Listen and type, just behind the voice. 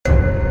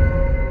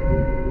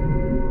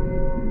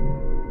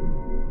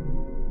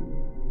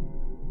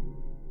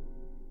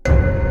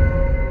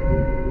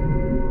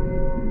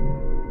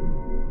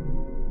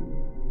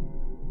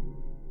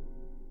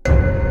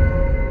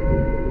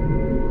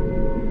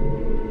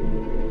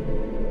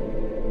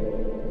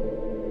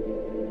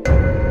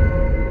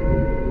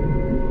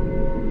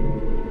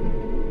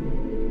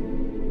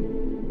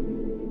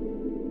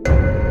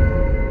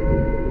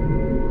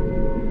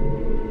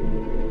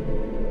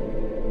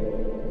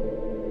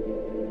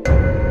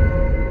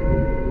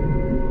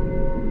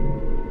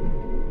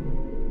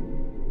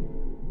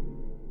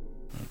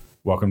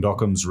Welcome to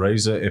Occam's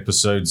Razor,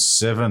 Episode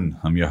 7.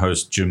 I'm your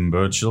host, Jim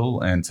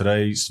Birchall, and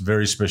today's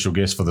very special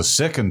guest for the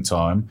second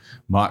time,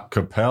 Marc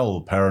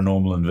Coppell,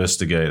 paranormal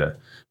investigator.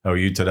 How are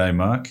you today,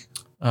 Marc?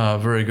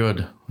 Very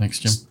good. Thanks,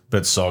 Jim. It's a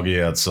bit soggy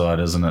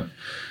outside, isn't it?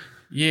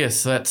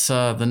 Yes, that's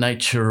the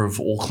nature of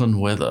Auckland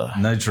weather.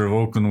 Nature of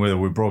Auckland weather.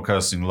 We're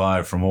broadcasting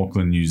live from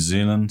Auckland, New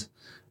Zealand.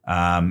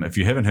 If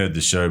you haven't heard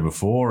the show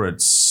before,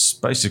 it's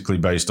basically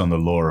based on the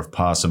law of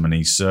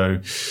parsimony. So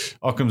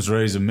Occam's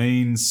Razor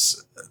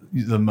means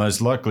the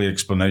most likely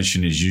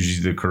explanation is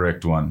usually the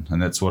correct one.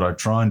 And that's what I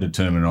try and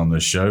determine on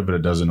this show, but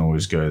it doesn't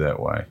always go that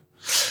way.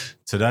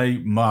 Today,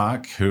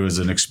 Marc, who is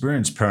an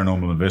experienced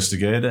paranormal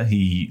investigator,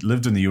 he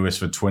lived in the US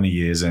for 20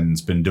 years and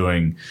has been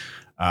doing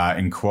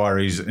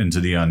inquiries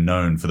into the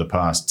unknown for the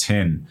past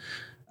 10.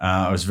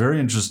 I was very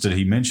interested.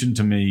 He mentioned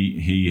to me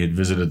he had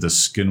visited the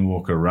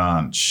Skinwalker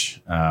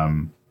Ranch.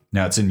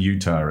 Now, it's in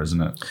Utah,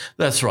 isn't it?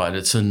 That's right.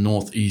 It's in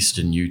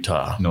northeastern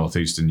Utah.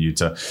 Northeastern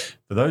Utah.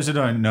 For those who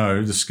don't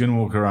know, the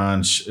Skinwalker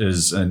Ranch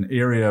is an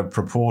area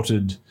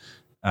purported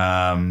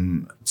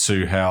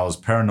to house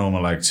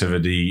paranormal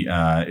activity,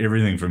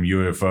 everything from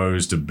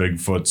UFOs to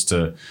Bigfoots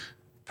to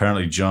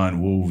apparently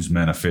giant wolves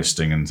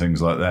manifesting and things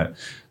like that.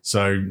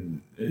 So,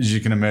 as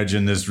you can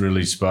imagine, this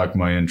really sparked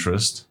my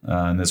interest.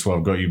 And that's why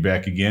I've got you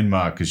back again,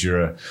 Marc, because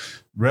you're a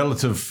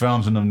relative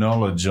fountain of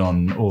knowledge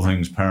on all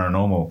things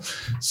paranormal.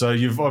 So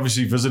you've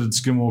obviously visited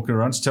Skinwalker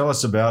Ranch. Tell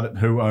us about it,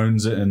 who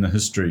owns it, and the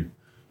history.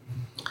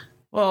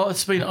 Well,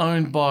 it's been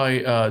owned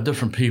by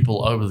different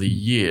people over the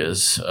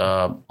years.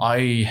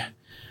 I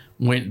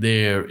went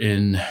there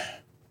in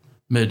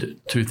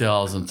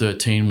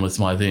mid-2013 with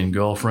my then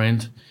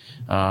girlfriend.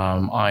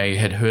 I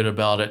had heard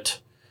about it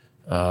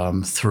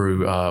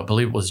through, I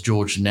believe it was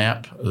George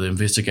Knapp, the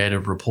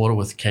investigative reporter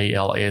with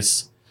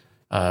KLS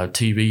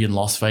TV in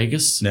Las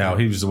Vegas. Now,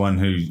 he was the one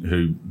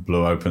who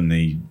blew open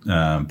the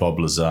Bob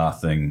Lazar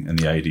thing in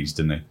the 80s,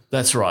 didn't he?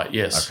 That's right,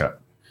 yes. Okay.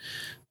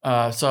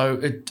 So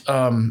it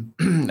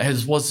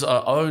was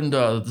owned,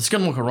 the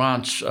Skinwalker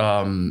Ranch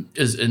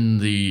is in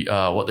the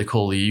what they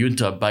call the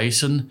Uinta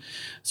Basin,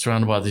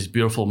 surrounded by these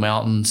beautiful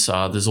mountains.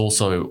 There's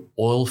also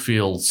oil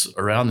fields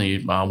around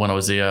there. When I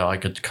was there, I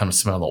could kind of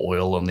smell the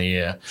oil in the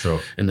air. Sure.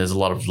 And there's a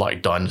lot of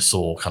like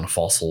dinosaur kind of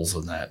fossils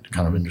and that,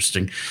 kind of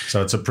interesting.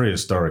 So it's a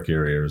prehistoric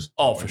area.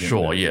 For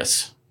sure,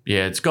 yes.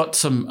 Yeah, it's got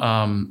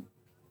some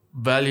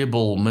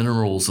valuable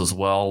minerals as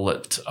well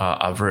that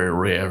are very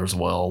rare as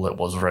well, that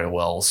was very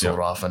well sought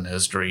after in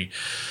history.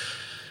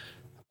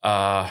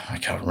 I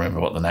can't remember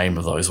what the name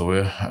of those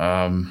were.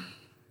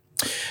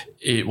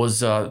 It was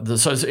so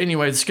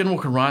anyway, the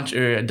Skinwalker Ranch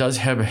area does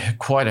have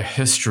quite a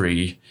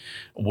history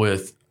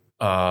with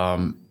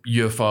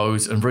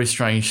UFOs and very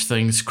strange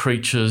things,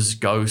 creatures,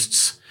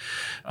 ghosts.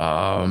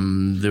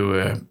 There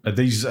were are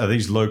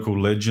these local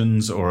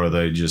legends, or are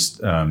they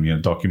just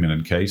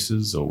documented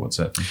cases, or what's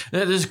that?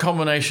 There's a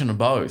combination of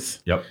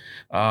both. Yep.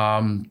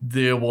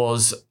 There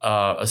was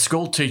a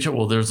school teacher.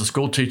 Well, there's a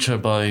school teacher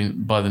by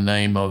the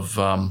name of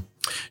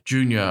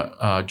Junior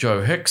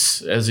Joe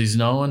Hicks, as he's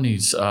known.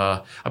 He's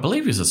I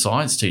believe he's a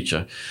science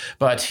teacher,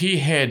 but he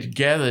had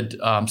gathered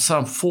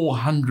some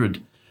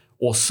 400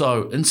 or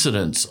so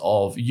incidents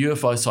of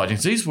UFO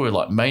sightings. These were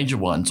like major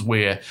ones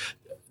where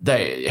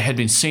they had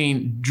been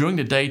seen during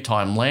the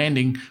daytime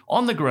landing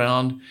on the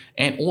ground,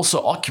 and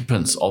also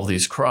occupants of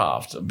these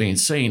craft being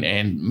seen.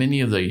 And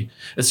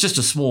it's just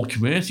a small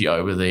community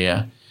over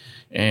there.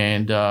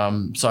 And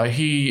so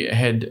he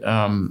had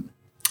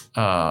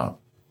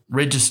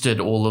registered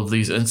all of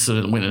these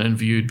incidents, went and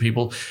interviewed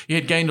people. He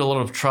had gained a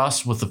lot of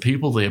trust with the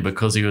people there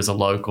because he was a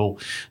local.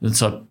 And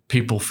so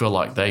people feel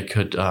like they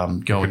could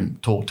go and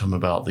talk to him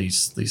about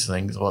these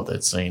things, what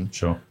they'd seen.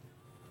 Sure.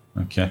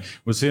 Okay.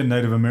 Was he a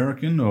Native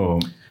American or?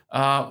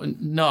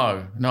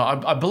 No.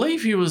 I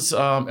believe he was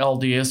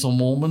LDS or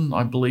Mormon.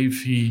 I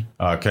believe he.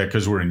 Okay,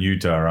 because we're in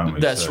Utah, aren't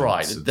we? That's so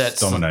right. It's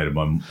dominated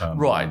by.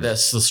 Right.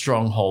 That's the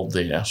stronghold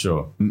there.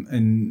 Sure.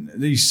 And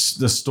the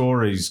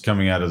stories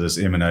coming out of this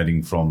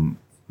emanating from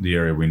the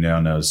area we now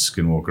know as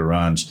Skinwalker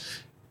Ranch.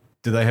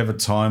 Do they have a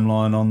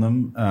timeline on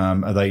them?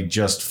 Are they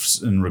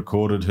just in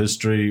recorded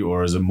history,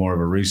 or is it more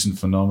of a recent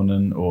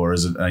phenomenon, or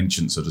is it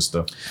ancient sort of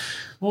stuff?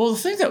 Well, the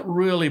thing that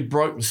really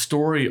broke the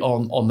story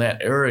on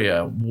that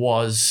area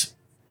was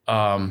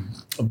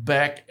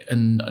back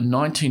in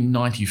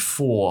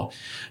 1994,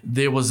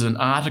 there was an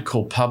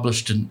article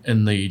published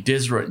in the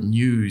Deseret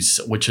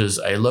News, which is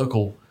a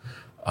local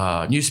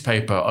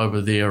newspaper over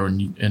there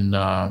in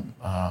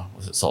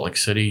was it Salt Lake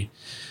City?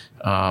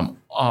 A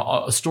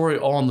story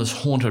on this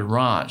haunted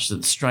ranch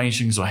that strange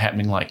things were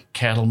happening, like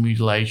cattle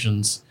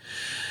mutilations.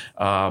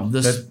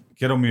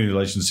 Cattle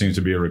mutilation seems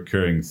to be a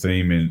recurring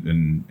theme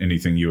in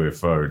anything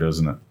UFO,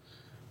 doesn't it?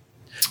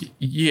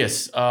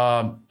 Yes.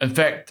 In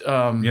fact,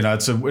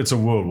 it's a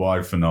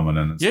worldwide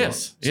phenomenon.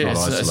 It's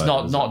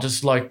not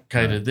just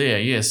located there.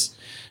 Yes.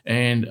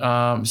 And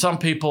some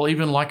people,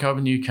 even like over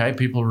in the UK,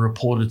 people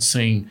reported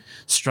seeing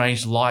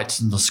strange lights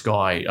in the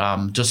sky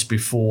just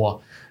before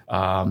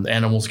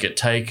animals get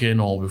taken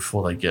or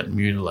before they get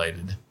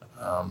mutilated.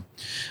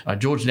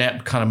 George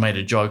Knapp kind of made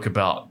a joke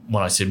about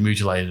when I said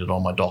mutilated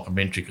on my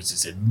documentary because he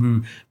said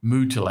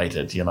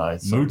mutilated, you know.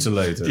 So,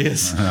 mutilated.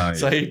 Yes. Oh,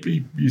 So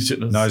he used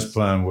it as nice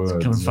plain words.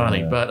 kind of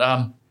funny.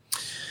 But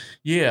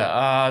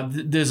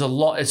there's a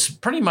lot. It's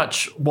pretty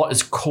much what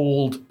is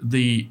called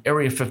the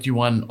Area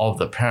 51 of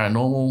the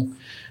paranormal.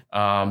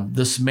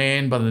 This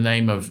man by the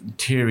name of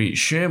Terry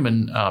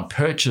Sherman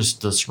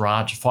purchased this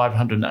ranch,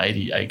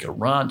 580-acre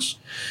ranch,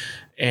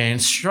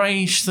 and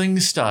strange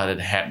things started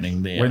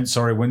happening there.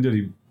 When did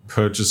he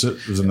purchase it?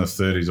 It was in the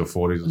 30s or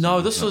 40s?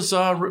 No, this was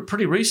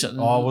pretty recent.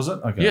 Oh, was it?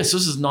 Okay. Yes,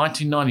 this is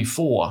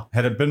 1994.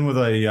 Had it been with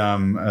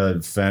a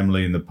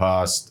family in the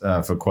past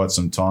for quite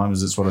some time?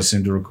 Is this what I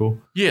seem to recall?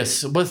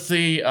 Yes, with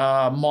the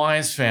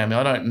Myers family.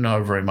 I don't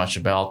know very much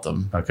about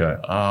them. Okay.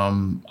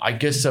 I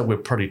guess that we're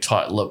pretty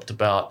tight-lipped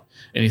about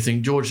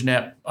anything. George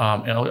Knapp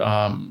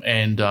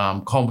and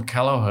Colm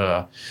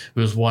Kelleher,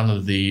 who was one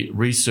of the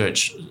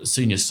research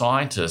senior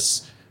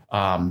scientists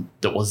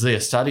that was there,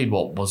 studied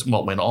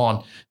what went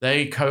on.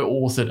 They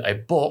co-authored a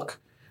book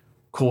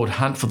called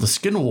Hunt for the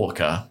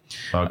Skinwalker,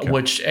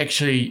 which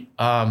actually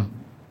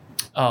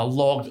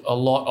logged a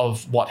lot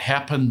of what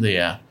happened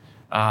there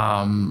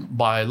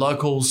by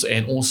locals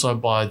and also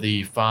by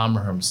the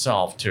farmer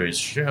himself, Terry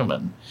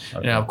Sherman.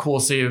 Okay. Now, of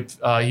course, he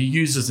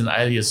uses an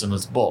alias in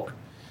his book.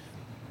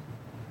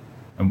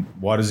 And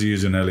why does he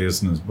use an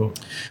alias in his book?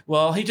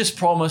 Well, he just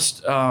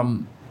promised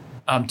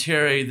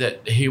Terry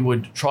that he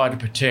would try to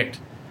protect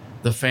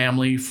the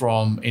family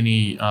from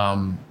any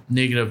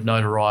negative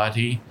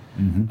notoriety.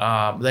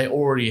 Mm-hmm. They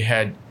already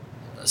had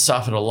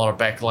suffered a lot of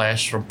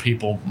backlash from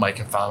people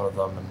making fun of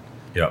them.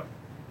 And,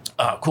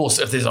 of course,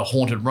 if there's a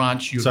haunted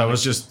ranch,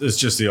 it's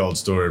just the old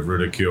story of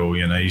ridicule.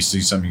 You know, you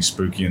see something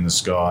spooky in the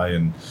sky,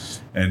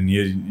 and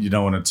you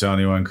don't want to tell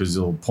anyone because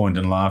they'll point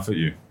and laugh at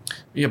you.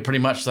 Yeah, pretty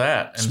much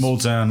that. And small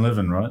town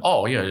living, right?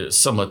 Oh, yeah, it's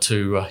similar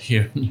to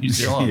here in New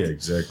Zealand. Yeah,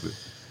 exactly.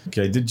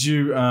 Okay, did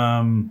you?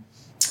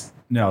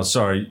 No,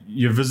 sorry,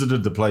 you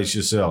visited the place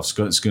yourself,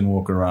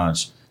 Skinwalker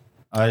Ranch.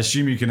 I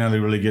assume you can only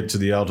really get to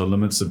the outer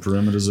limits, the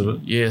perimeters of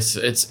it? Yes,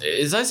 it's,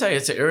 as I say,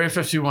 it's Area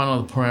 51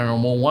 of the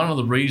paranormal. One of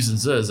the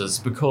reasons is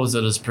because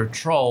it is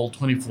patrolled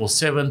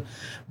 24/7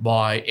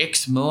 by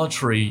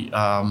ex-military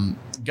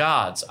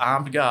guards,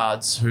 armed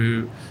guards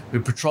who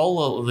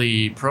patrol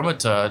the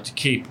perimeter to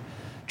keep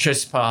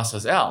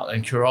trespassers out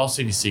and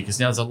curiosity seekers.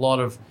 Now, there's a lot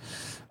of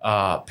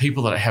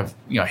people that have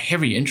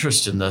heavy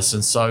interest in this,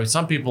 and so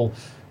some people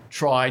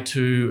try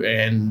to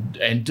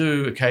and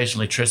do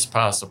occasionally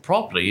trespass the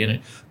property, and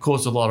it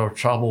caused a lot of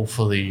trouble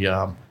for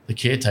the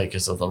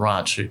caretakers of the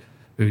ranch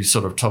who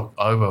sort of took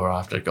over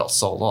after it got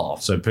sold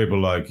off. So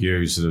people like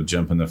you sort of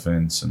jump in the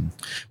fence and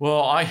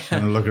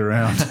look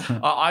around.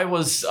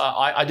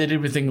 I did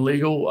everything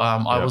legal.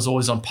 I was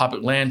always on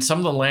public land. Some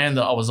of the land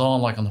that I was on,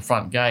 like on the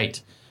front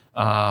gate,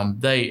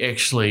 they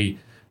actually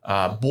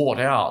bought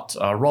out.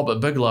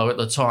 Robert Bigelow at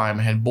the time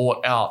had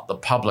bought out the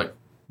public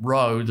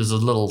road. There's a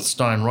little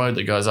stone road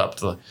that goes up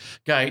to the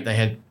gate.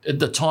 At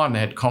the time they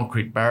had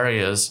concrete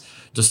barriers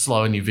to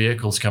slow any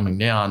vehicles coming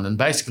down, and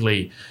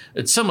basically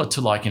it's similar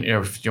to like in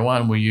Area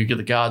 51 where you get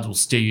the guards will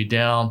steer you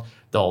down.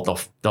 They'll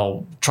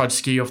try to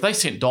scare you off. They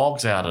sent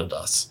dogs out at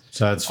us.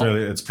 So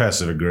it's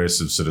passive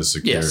aggressive sort of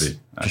security.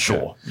 Yes, for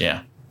sure.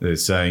 Yeah, they're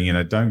saying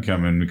don't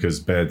come in because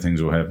bad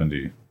things will happen to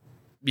you.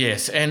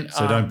 Yes, and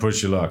so don't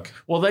push your luck.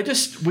 Well, they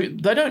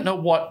don't know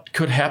what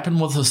could happen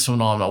with this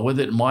phenomenon,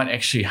 whether it might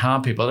actually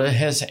harm people. It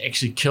has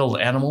actually killed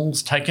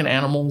animals, taken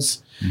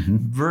animals. Mm-hmm.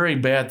 Very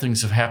bad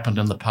things have happened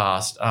in the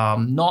past.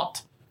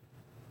 Not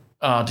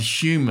to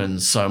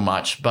humans so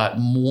much, but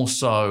more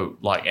so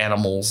like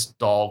animals,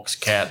 dogs,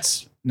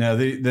 cats. Now,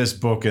 this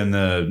book and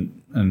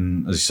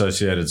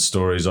associated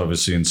stories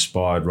obviously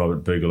inspired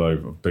Robert Bigelow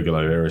of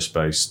Bigelow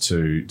Aerospace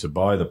to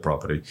buy the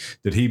property.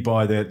 Did he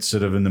buy that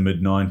sort of in the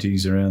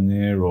mid-90s around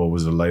there, or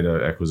was it a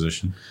later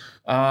acquisition?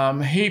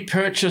 He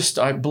purchased,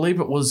 I believe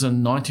it was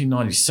in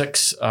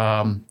 1996.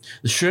 The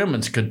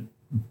Shermans could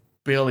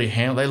barely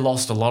handle. They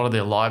lost a lot of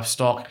their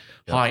livestock,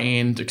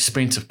 high-end,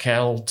 expensive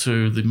cattle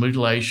to the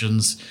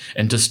mutilations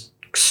and just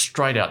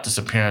straight out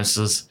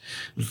disappearances.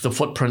 The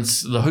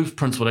footprints, the hoof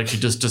prints would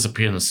actually just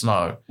disappear in the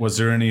snow. Was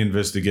there any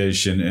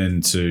investigation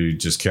into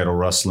just cattle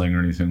rustling or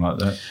anything like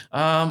that?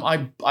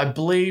 I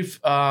believe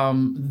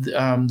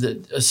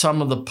that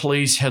some of the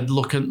police had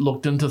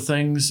looked into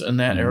things in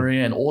that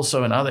area, and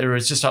also in other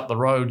areas just up the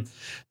road.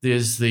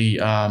 There's the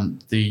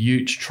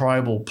Ute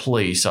tribal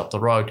police up the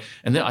road,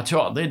 and I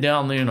tell you, they're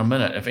down there in a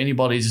minute. If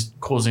anybody's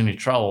causing any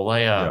trouble,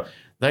 they are. Yep.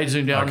 They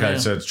zoom down there. Okay,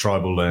 so it's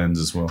tribal lands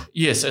as well.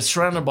 Yes, it's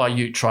surrounded by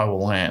Ute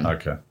tribal land.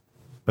 Okay.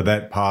 But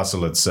that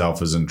parcel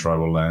itself is in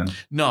tribal land?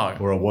 No.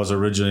 Or it was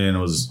originally and it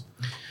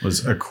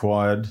was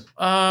acquired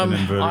in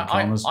inverted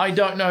commas? I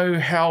don't know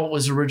how it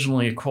was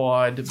originally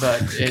acquired,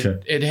 but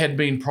it had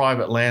been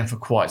private land for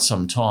quite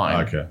some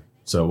time. Okay.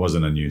 So it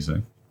wasn't a new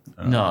thing?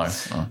 No.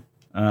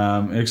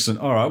 Excellent.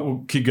 All right,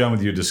 we'll keep going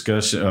with your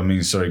discussion.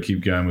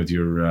 Keep going with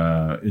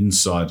your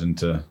insight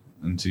into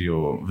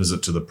your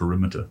visit to the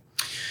perimeter.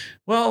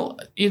 Well,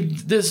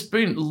 there's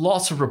been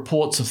lots of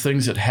reports of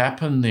things that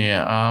happen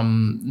there,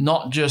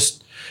 not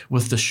just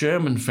with the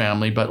Sherman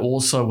family, but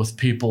also with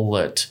people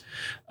that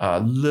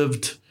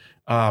lived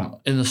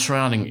in the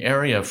surrounding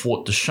area.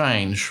 Fort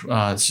Deschange,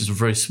 it's just a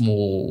very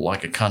small,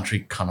 like a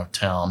country kind of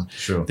town.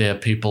 Sure. There are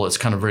people, it's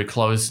kind of very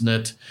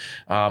close-knit.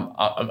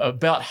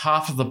 About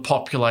half of the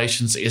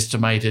population's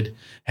estimated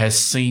has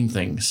seen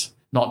things,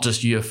 not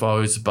just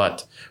UFOs,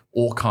 but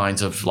all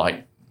kinds of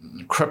like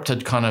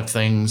cryptid kind of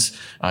things,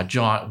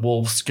 giant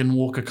wolves,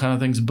 skinwalker kind of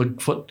things,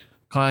 Bigfoot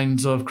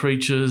kinds of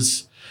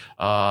creatures,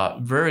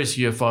 various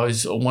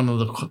UFOs. One of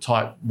the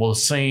type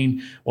was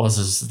seen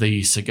was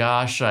the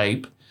cigar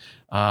shape,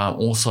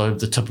 also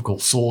the typical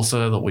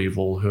saucer that we've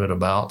all heard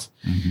about.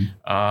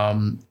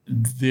 Mm-hmm.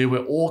 There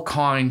were all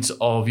kinds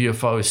of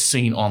UFOs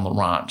seen on the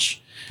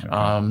ranch,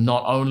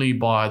 not only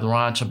by the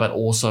rancher but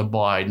also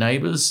by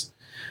neighbors.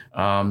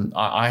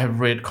 I have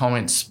read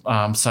comments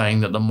saying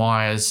that the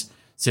Myers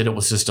said it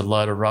was just a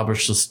load of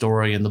rubbish, the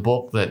story in the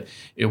book, that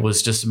it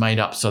was just made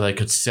up so they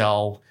could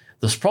sell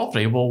this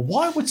property. Well,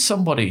 why would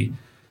somebody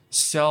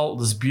sell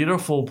this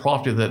beautiful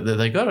property that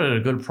they got at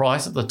a good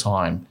price at the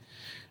time,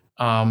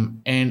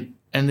 and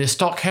their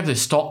stock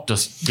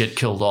just get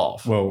killed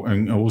off? Well,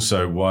 and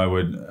also, why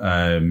would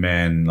a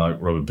man like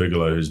Robert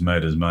Bigelow, who's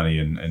made his money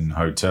in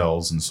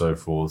hotels and so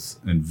forth,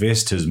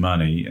 invest his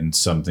money in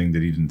something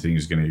that he didn't think he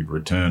was going to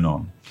return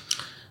on?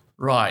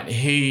 Right,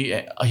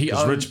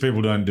 Because rich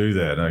people don't do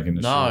that, I can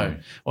assure you.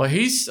 Well,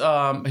 he's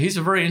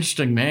a very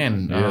interesting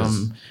man.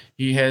 Yes.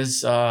 He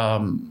has.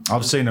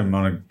 I've seen him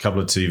on a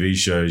couple of TV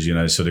shows.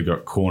 Sort of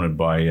got cornered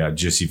by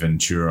Jesse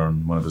Ventura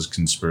on one of his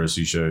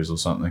conspiracy shows or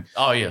something.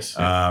 Oh yes.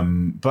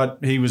 But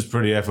he was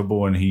pretty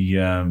affable, and he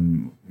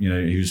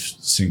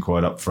seemed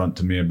quite upfront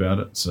to me about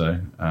it.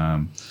 So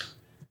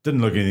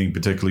didn't look anything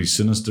particularly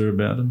sinister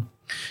about him.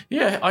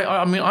 Yeah,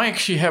 I mean, I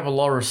actually have a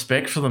lot of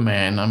respect for the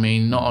man. I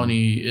mean, not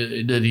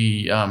only did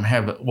he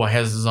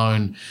has his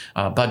own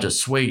budget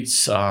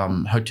suites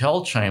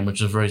hotel chain,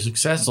 which is very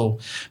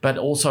successful, but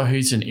also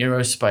he's an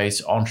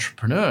aerospace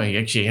entrepreneur. He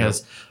actually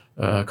has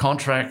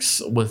contracts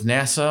with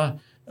NASA.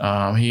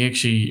 He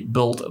actually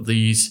built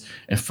these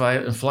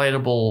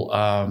inflatable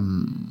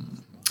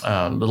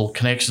little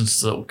connections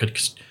that could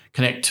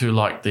connect to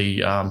like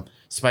the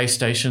space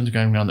stations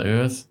going around the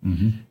Earth.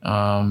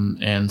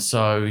 Mm-hmm. And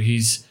so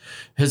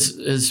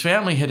his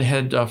family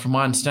had from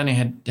my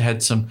understanding,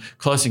 had some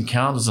close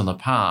encounters in the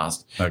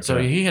past. Okay.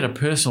 So he had a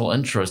personal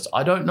interest.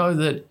 I don't know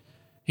that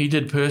he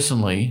did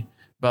personally,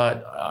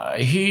 but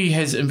he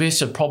has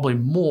invested probably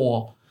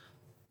more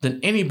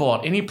than any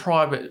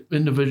private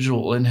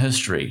individual in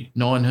history.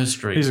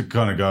 He's the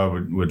kind of guy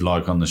would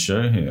like on the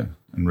show here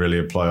and really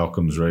apply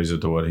Occam's razor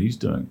to what he's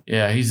doing.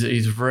 Yeah,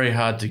 he's very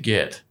hard to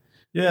get.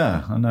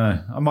 Yeah, I know.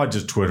 I might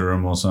just Twitter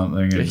him or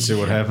something and see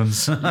what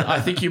happens.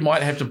 I think you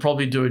might have to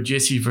probably do a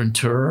Jesse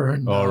Ventura.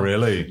 And,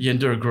 really? Yeah, and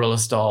do a guerrilla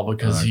style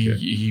because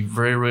he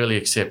very rarely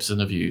accepts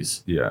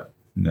interviews. Yeah.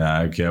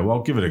 No, okay. Well,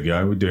 I'll give it a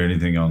go. We'll do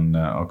anything on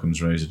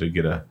Occam's razor to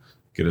get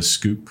a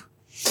scoop.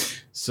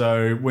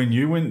 So when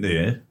you went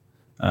there,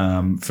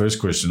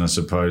 first question, I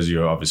suppose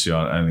you're obviously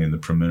only in the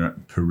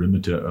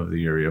perimeter of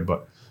the area,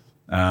 but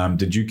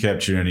did you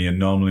capture any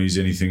anomalies,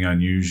 anything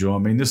unusual? I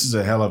mean, this is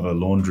a hell of a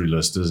laundry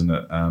list, isn't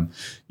it?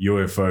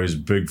 UFOs,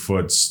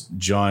 Bigfoots,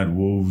 giant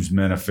wolves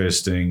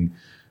manifesting,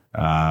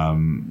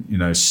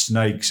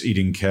 snakes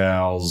eating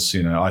cows.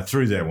 I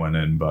threw that one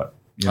in, but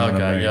you know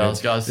what I mean?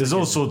 Yeah, there's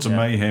all sorts of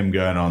mayhem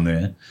going on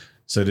there.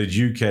 So did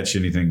you catch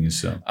anything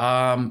yourself?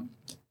 When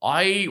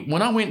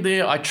I went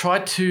there, I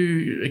tried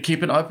to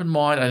keep an open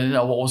mind. I didn't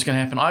know what was going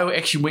to happen. I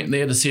actually went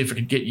there to see if I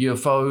could get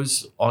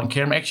UFOs on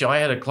camera. Actually, I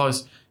had a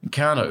close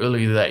encounter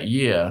earlier that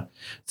year.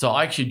 So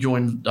I actually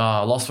joined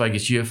Las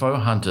Vegas UFO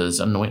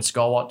Hunters and went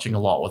sky watching a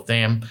lot with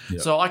them.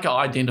 Yep. So I could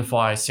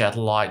identify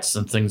satellites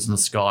and things in the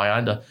sky.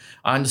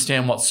 I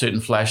understand what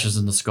certain flashes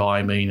in the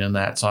sky mean and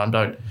that. So I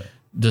don't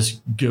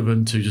just give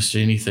in to just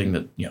anything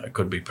that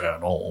could be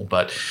paranormal.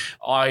 But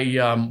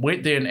I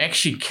went there and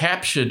actually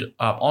captured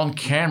on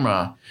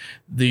camera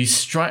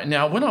these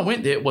now when I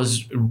went there, it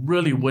was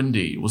really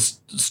windy. It was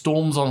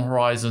storms on the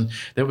horizon.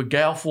 There were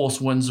gale force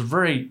winds,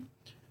 very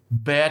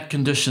bad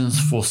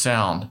conditions for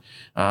sound,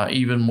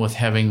 even with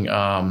having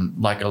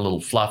like a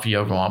little fluffy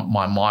over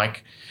my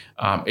mic.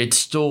 It's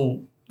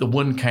still, the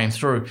wind came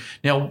through.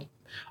 Now,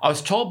 I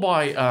was told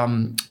by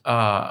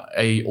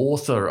a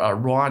author,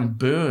 Ryan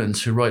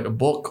Burns, who wrote a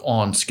book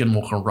on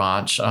Skinwalker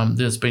Ranch.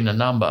 There's been a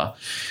number.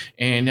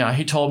 And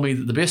he told me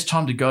that the best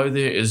time to go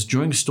there is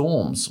during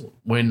storms,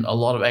 when a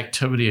lot of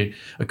activity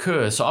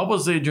occurs. So I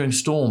was there during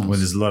storms. When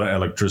there's a lot of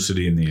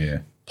electricity in the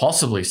air.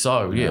 Possibly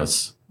so,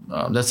 yes.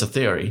 That's a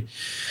theory.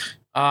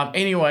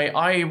 Anyway,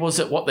 I was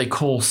at what they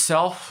call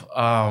self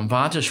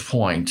vantage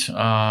point,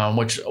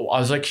 which I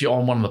was actually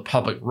on one of the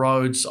public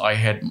roads. I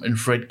had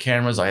infrared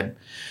cameras. I had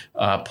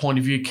point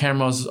of view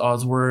cameras I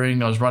was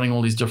wearing. I was running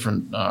all these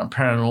different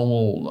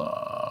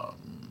paranormal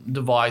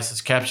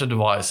devices, capture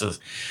devices.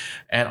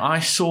 And I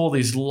saw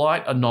these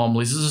light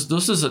anomalies.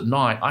 This is at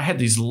night. I had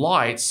these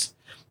lights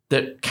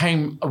that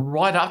came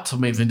right up to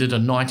me and did a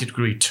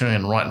 90-degree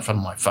turn right in front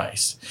of my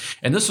face.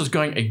 And this was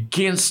going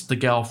against the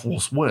gale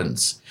force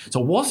winds.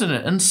 So it wasn't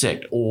an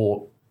insect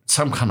or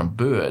some kind of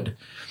bird.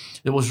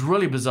 It was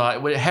really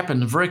bizarre. It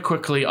happened very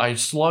quickly. I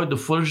slowed the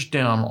footage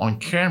down on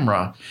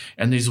camera,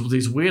 and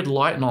these weird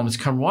light anomalies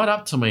come right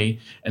up to me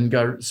and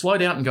slow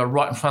down and go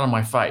right in front of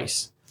my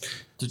face.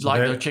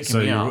 Like they're checking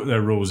me out.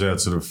 That rules out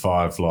sort of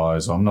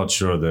fireflies. I'm not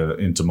sure the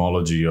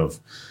entomology of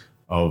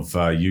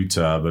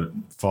Utah, but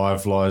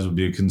fireflies would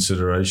be a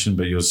consideration.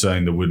 But you're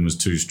saying the wind was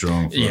too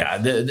strong for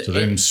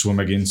them swim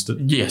against it?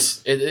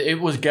 Yes, it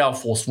was gale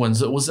force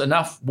winds. It was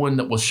enough wind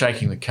that was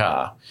shaking the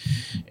car.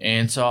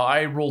 And so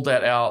I ruled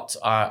that out.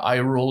 I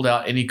ruled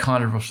out any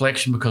kind of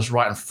reflection because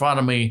right in front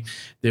of me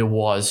there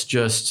was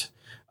just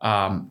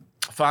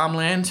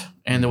farmland,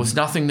 and there was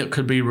nothing that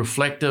could be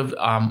reflective.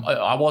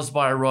 I was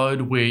by a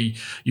road where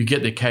you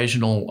get the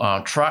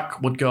occasional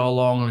truck would go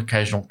along, an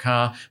occasional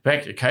car. In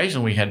fact,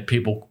 occasionally we had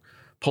people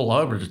pull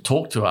over to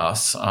talk to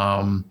us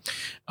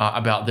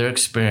about their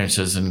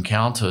experiences and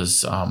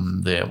encounters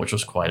there, which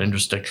was quite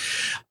interesting.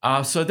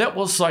 So that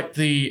was like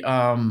the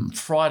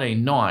Friday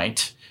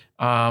night.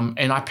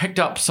 And I picked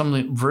up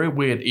some very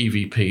weird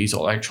EVPs, or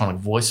electronic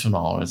voice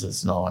phenomena, as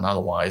it's known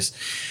otherwise.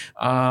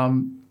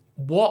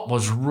 What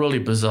was really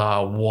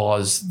bizarre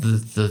was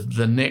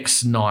the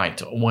next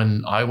night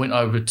when I went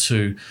over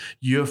to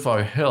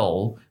UFO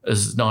Hill,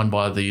 as known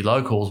by the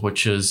locals,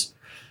 which is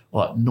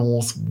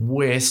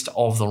northwest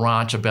of the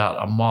ranch, about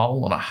 1.5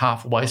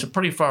 miles away, so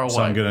pretty far away.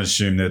 So I'm going to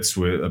assume that's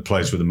a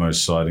place where the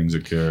most sightings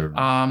occur.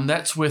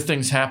 That's where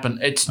things happen.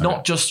 It's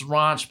not just the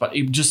ranch, but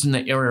even just in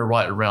the area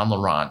right around the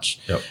ranch.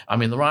 Yep. I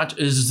mean, the ranch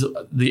is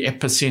the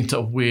epicenter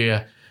of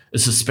where the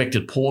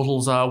suspected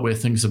portals are, where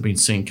things have been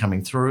seen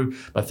coming through,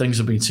 but things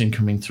have been seen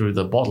coming through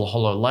the Bottle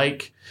Hollow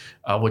Lake,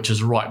 which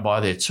is right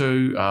by there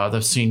too.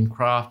 They've seen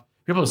craft.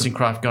 People have seen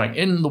craft going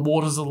in the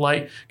waters of the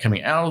lake,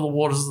 coming out of the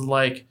waters of the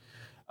lake.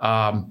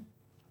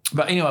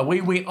 But anyway,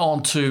 we went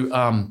on to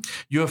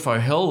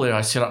UFO Hill there.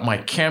 I set up my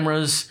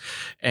cameras,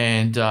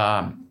 and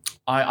I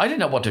didn't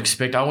know what to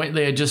expect. I went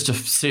there just to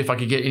see if I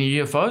could get any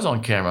UFOs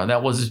on camera.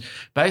 That was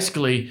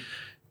basically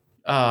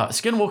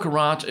Skinwalker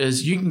Ranch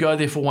is you can go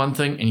there for one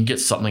thing and you get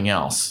something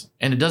else.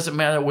 And it doesn't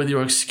matter whether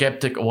you're a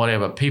skeptic or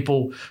whatever.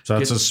 People. So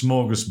it's a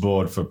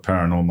smorgasbord for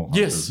paranormal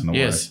hunters in a way.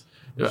 Yes.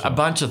 A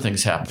bunch of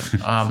things happen.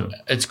 Sure.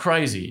 It's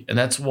crazy, and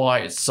that's why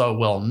it's so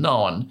well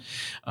known.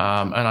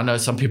 And I know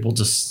some people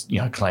just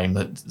claim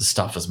that the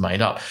stuff is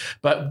made up.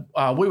 But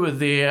we were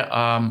there.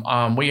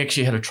 We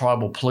actually had a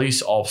tribal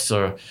police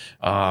officer.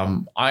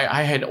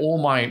 I had all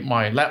my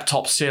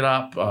laptops set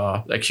up.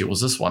 Actually, it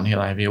was this one here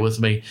I have here with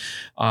me.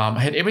 I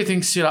had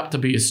everything set up to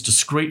be as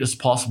discreet as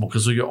possible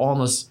because you're on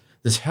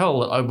this hill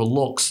that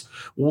overlooks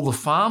all the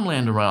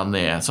farmland around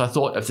there. So I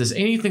thought if there's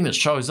anything that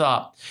shows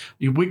up,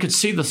 we could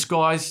see the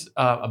skies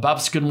above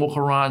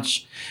Skinwalker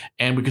Ranch,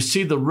 and we could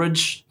see the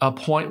ridge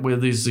point where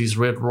there's these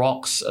red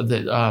rocks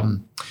that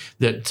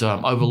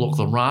overlook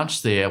the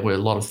ranch there, where a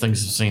lot of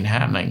things have seen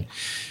happening.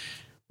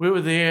 We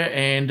were there,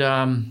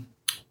 and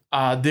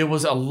there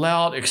was a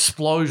loud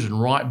explosion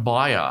right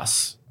by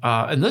us.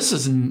 And this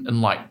is in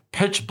like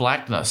pitch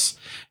blackness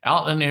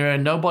out in an area.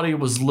 Nobody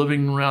was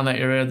living around that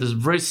area. There's a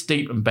very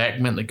steep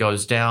embankment that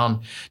goes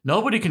down.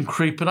 Nobody can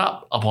creep it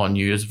up on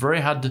you. It's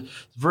very hard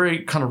very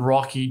kind of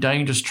rocky,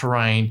 dangerous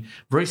terrain,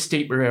 very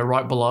steep area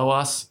right below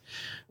us.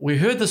 We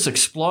heard this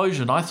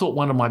explosion. I thought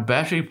one of my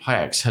battery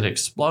packs had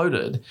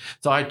exploded.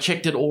 So I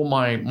checked all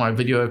my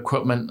video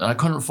equipment, and I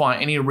couldn't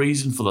find any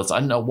reason for this. I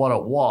didn't know what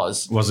it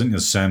was. Wasn't your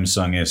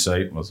Samsung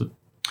S8, was it?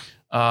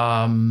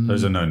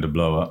 Those are known to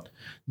blow up.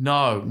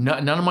 No,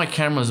 none of my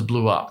cameras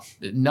blew up.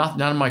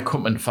 None of my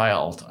equipment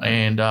failed.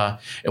 And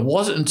it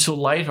wasn't until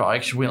later I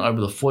actually went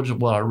over the footage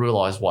where I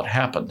realized what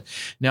happened.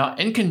 Now,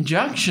 in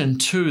conjunction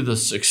to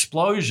this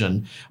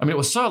explosion, I mean, it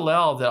was so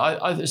loud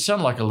that it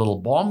sounded like a little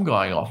bomb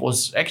going off. It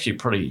was actually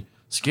pretty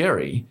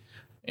scary.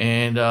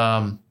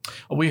 And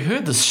we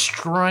heard this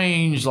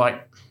strange,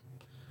 like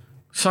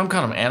some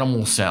kind of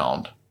animal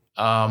sound.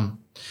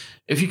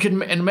 If you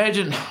can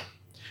imagine,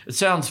 it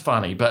sounds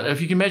funny, but if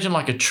you can imagine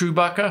like a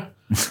Chewbacca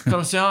kind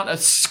of sound,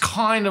 it's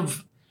kind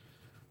of,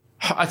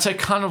 I'd say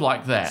kind of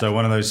like that. So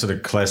one of those sort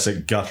of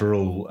classic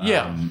guttural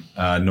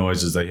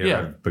noises they hear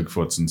of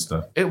Bigfoots and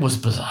stuff. It was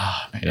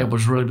bizarre, man. Yeah. It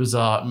was really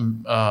bizarre.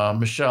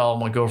 Michelle,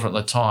 my girlfriend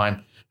at the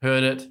time,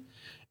 heard it,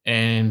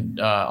 and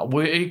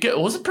it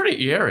was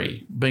pretty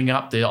eerie being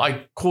up there.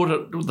 I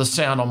caught the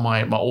sound on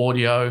my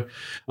audio.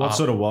 What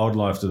sort of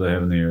wildlife do they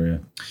have in the area?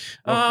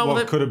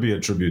 What could it be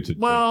attributed to?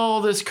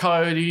 Well, there's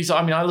coyotes.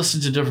 I mean, I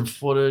listened to different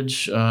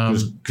footage.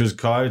 Because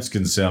coyotes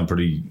can sound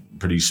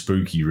pretty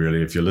spooky,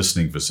 really, if you're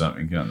listening for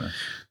something, can't they?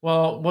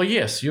 Well,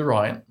 yes, you're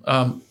right.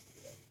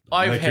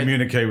 They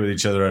communicate with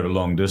each other over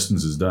long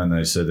distances, don't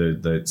they? So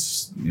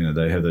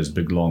they have those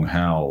big long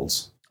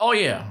howls. Oh,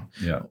 yeah.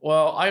 Yeah.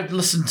 Well, I've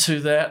listened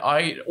to that.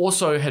 I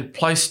also had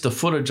placed the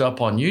footage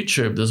up on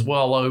YouTube. There's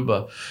well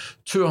over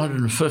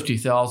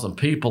 250,000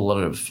 people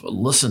that have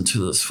listened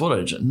to this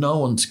footage, and no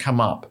one's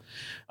come up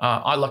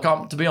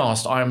To be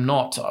honest,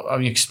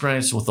 I'm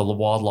experienced with the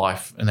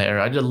wildlife in the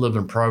area. I did live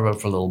in Provo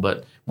for a little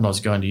bit when I was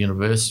going to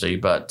university,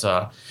 but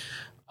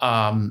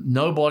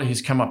nobody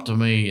has come up to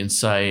me and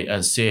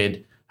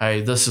said,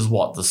 hey, this is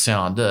what the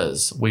sound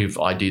is. We've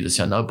ID'd the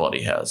sound.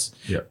 Nobody has.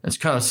 Yeah. It's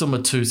kind of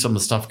similar to some of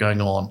the stuff going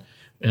on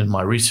in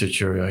my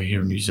research area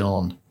here in New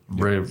Zealand.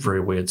 Very, very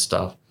weird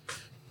stuff.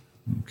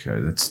 Okay,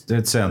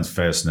 that sounds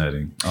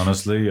fascinating.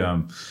 Honestly,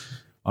 I'm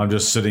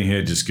just sitting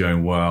here just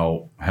going,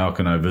 wow, how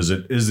can I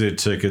visit? Is there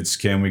tickets?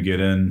 Can we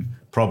get in?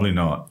 Probably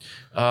not.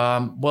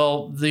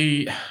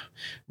 The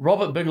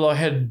Robert Bigelow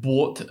had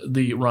bought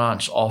the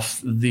ranch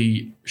off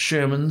the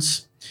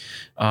Shermans.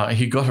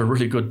 He got a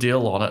really good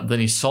deal on it. Then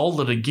he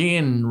sold it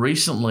again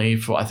recently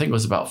for, I think it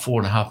was about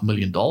 $4.5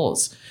 million.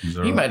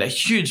 He made a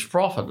huge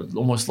profit,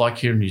 almost like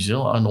here in New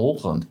Zealand, in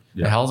Auckland,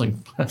 the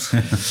housing.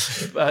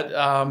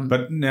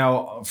 But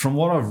now, from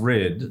what I've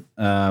read,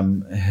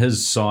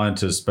 his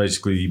scientists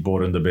basically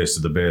brought in the best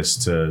of the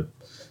best to,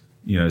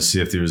 see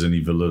if there was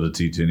any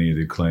validity to any of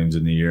the claims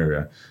in the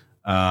area.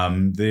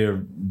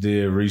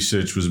 Their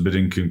research was a bit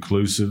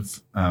inconclusive,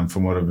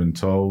 from what I've been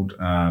told.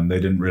 They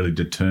didn't really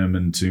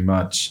determine too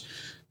much,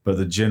 but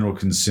the general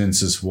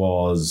consensus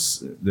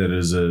was that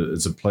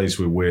it's a place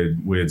where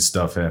weird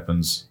stuff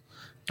happens,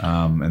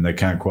 and they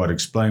can't quite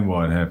explain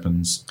why it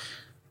happens.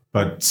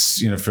 But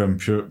from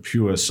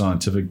pure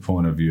scientific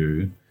point of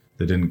view,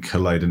 they didn't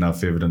collate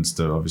enough evidence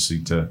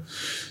to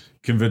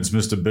convince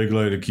Mr.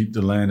 Bigelow to keep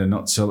the land and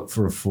not sell it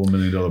for a $4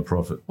 million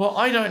profit. Well,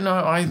 I don't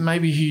know.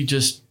 Maybe he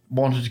just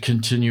wanted to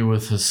continue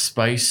with his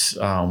space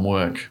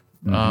work.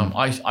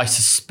 Mm-hmm. I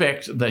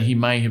suspect that he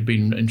may have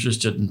been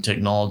interested in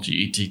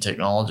technology, ET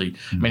technology.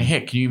 Mm-hmm. I mean,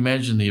 heck, can you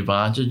imagine the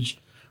advantage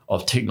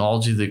of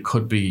technology that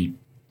could be,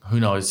 who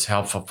knows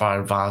how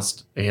far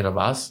advanced ahead of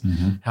us,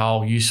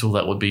 how useful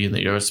that would be in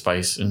the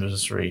aerospace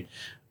industry?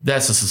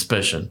 That's a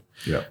suspicion.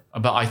 Yeah.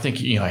 But I think,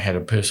 I had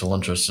a personal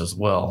interest as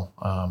well.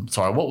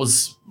 Sorry, what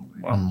was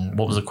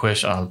the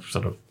question? I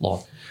sort of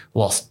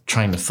lost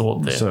train of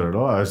thought there. So did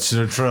I. I should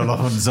have trailed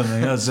off on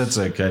something else. That's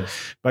okay.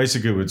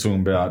 Basically, we're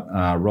talking about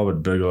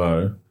Robert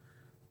Bigelow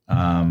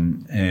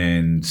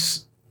and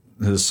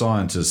his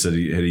scientists that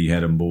he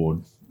had on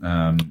board.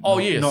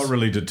 Yes. Not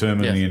really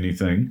determining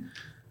anything.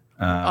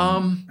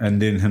 And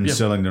then him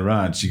selling the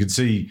ranch. You could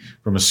see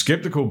from a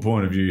skeptical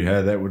point of view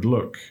how that would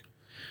look.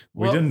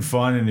 We didn't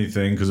find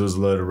anything because it was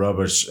a load of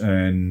rubbish,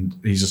 and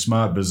he's a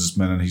smart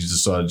businessman, and he's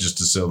decided just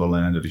to sell the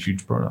land at a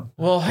huge profit.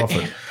 Well,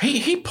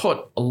 he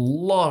put a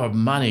lot of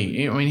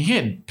money. I mean, he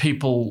had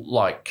people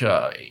like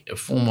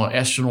former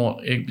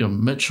astronaut Edgar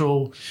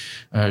Mitchell,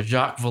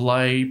 Jacques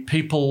Vallée,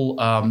 people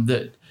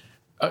that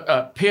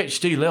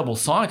PhD level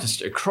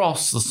scientists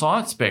across the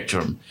science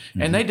spectrum,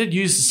 and they did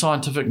use the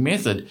scientific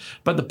method.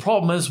 But the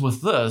problem is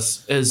with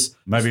this is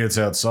maybe it's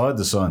outside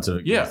the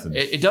scientific method.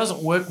 It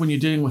doesn't work when you're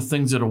dealing with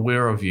things that are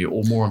aware of you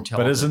or more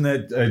intelligent. But isn't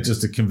that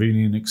just a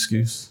convenient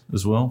excuse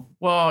as well?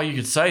 Well, you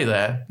could say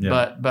that,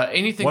 but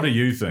anything. What do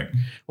you think?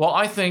 Well,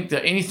 I think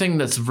that anything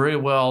that's very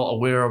well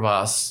aware of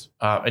us,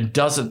 it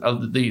doesn't.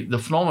 The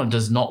phenomenon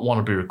does not want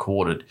to be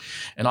recorded,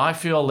 and I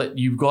feel that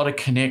you've got to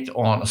connect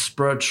on a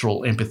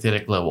spiritual,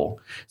 empathetic level.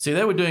 See,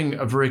 they were doing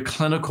a very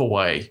clinical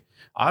way.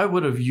 I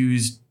would have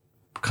used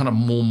kind of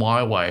more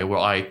my way, where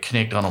I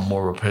connect on a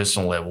more of a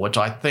personal level, which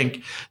I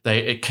think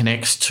it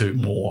connects to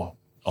more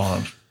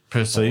on a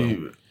personal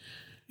level.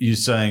 You're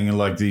saying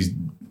like these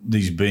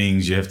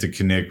beings, you have to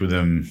connect with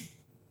them,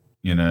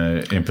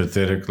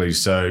 empathetically.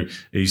 So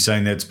are you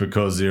saying that's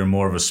because they're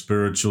more of a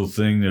spiritual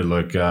thing? They're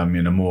like,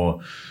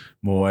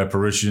 more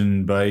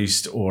apparition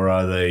based, or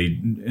are they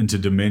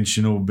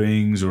interdimensional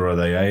beings, or are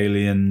they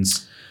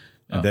aliens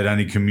that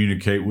only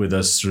communicate with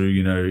us through,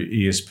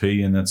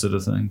 ESP and that sort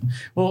of thing?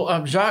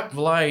 Well, Jacques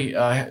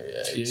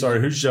Vallée.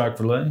 Sorry, who's Jacques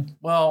Vallée?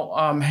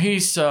 Well,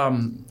 he's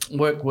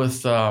worked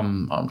with,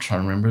 I'm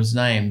trying to remember his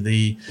name,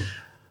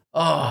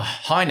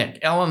 Hynek,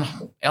 Alan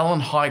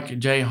Hynek,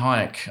 J.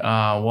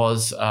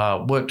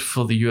 Hynek, worked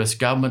for the U.S.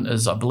 government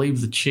as, I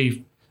believe, the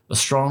chief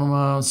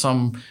astronomer,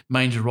 some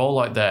major role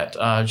like that.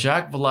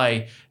 Jacques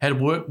Vallée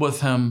had worked with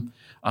him.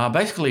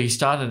 Basically, he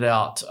started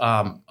out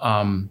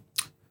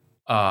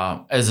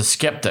as a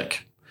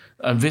skeptic,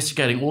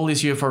 investigating all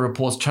these UFO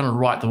reports, trying to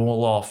write them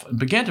all off, and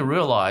began to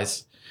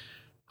realize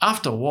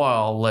after a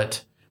while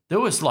that there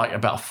was like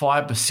about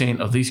 5%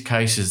 of these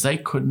cases they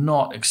could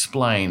not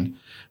explain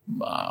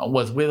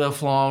with weather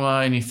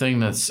phenomena, anything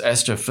that's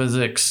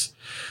astrophysics.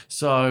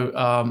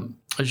 So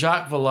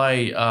Jacques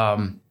Vallée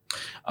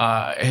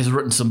has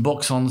written some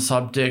books on the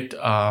subject.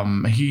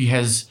 He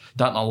has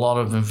done a lot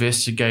of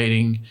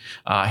investigating.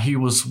 He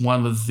was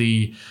one of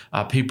the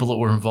people that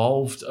were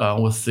involved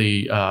with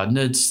the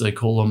NIDS, they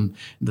call them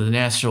the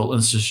National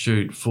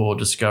Institute for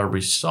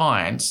Discovery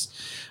Science.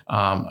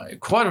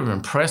 Quite an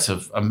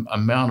impressive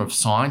amount of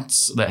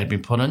science that had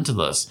been put into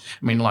this.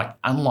 I mean, like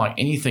unlike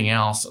anything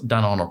else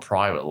done on a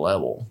private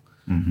level.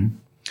 Mm-hmm.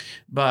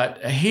 But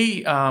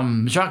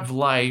Jacques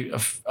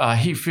Vallée,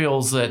 he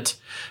feels that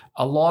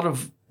a lot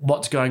of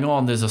what's going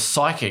on, there's a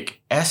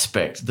psychic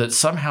aspect that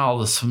somehow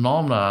this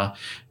phenomena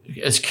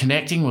is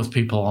connecting with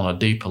people on a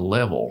deeper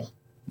level.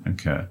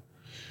 Okay.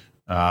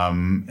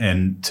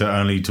 And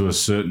to a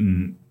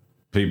certain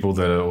people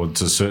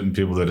to certain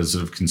people that are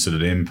sort of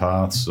considered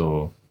empaths,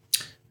 or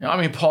I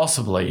mean,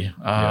 possibly.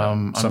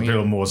 Some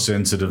people are more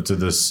sensitive to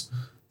this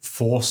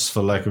force,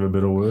 for lack of a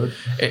better word.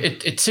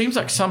 It seems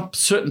like some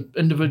certain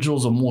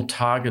individuals are more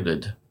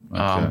targeted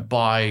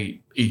by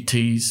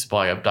ETs,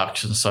 by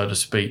abductions, so to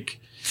speak.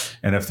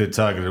 And if they're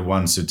targeted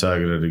once, they're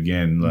targeted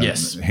again.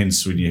 Yes.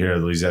 Hence, when you hear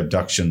these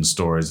abduction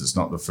stories, it's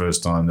not the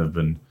first time they've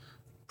been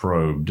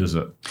probed, is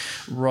it?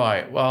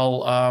 Right.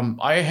 Well,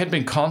 I had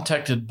been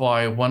contacted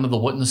by one of the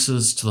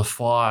witnesses to the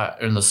Fire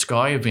in the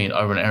Sky event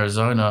over in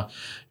Arizona. You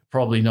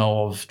probably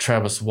know of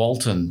Travis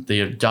Walton.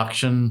 The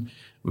abduction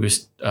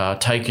was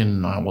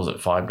taken,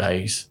 5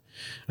 days?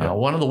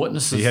 One of the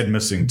witnesses... He had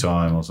missing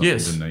time or something,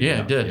 didn't he?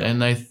 Yeah, he did. Yeah.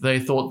 And they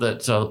thought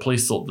that the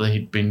police thought that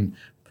he'd been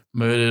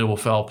murdered or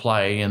foul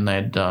play, and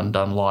they'd done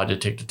lie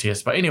detector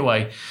tests. But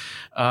anyway,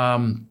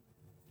 one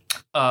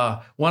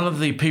of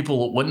the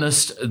people that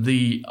witnessed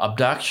the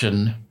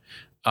abduction,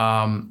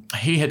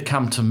 he had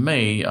come to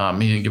me. He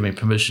didn't give me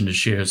permission to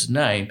share his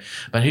name,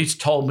 but he's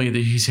told me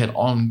that he's had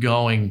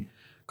ongoing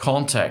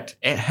contact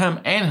at him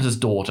and his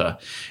daughter,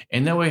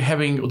 and they were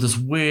having this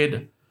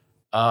weird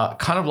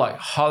kind of like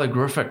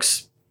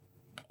hieroglyphics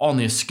on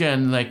their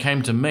skin. They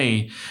came to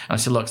me, and I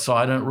said, look, so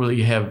I don't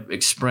really have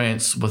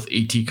experience with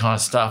ET kind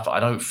of stuff. I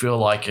don't feel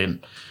like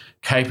I'm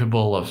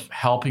capable of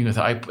helping with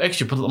it. I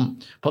actually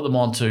put them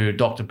on to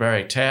Dr.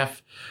 Barry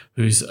Taff,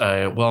 who's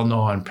a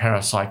well-known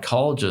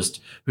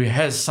parapsychologist who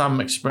has a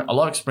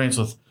lot of experience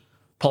with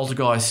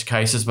poltergeist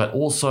cases, but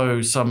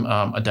also some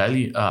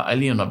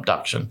alien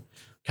abduction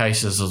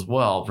cases as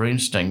well. Very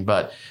interesting.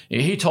 But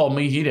he told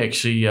me he'd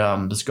actually,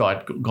 this guy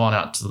had gone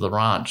out to the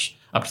ranch,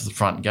 up to the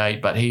front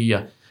gate, but he...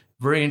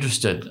 very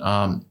interested,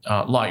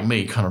 like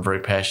me, kind of very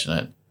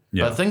passionate.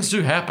 Yeah. But things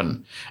do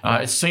happen.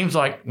 It seems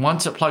like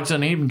once it plugs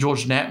in, even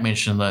George Knapp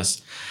mentioned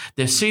this,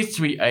 there seems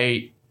to be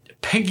a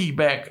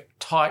piggyback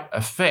type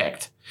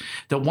effect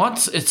that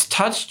once it's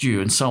touched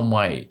you in some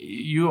way,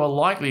 you are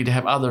likely to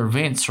have other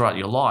events throughout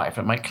your life.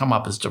 It may come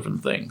up as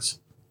different things.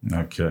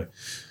 Okay.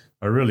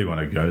 I really want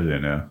to go there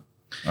now.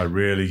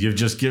 You've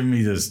just given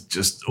me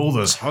all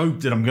this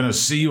hope that I'm going to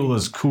see all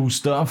this cool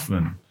stuff.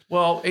 And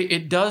well,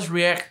 it does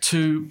react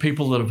to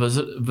people that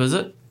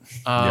visit.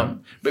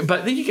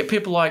 But then you get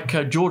people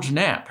like George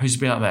Knapp, who's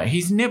been out there.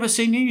 He's never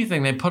seen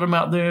anything. They put him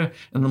out there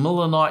in the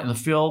middle of the night in the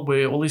field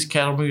where all these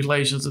cattle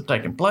mutilations have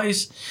taken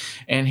place,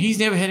 and he's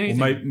never had anything.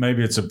 Well,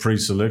 maybe it's a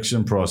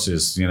pre-selection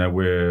process,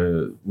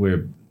 where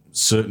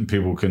certain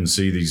people can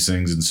see these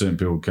things and certain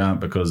people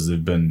can't because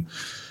they've been,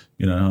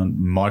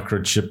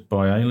 microchipped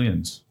by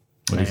aliens.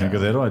 What do you think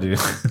of that idea?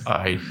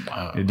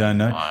 You don't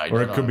know?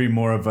 Or it could be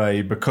more of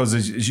because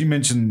as you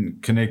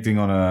mentioned, connecting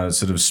on a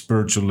sort of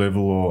spiritual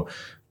level or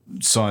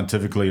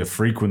scientifically a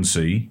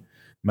frequency,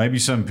 maybe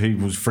some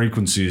people's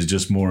frequency is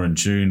just more in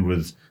tune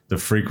with the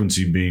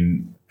frequency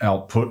being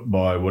output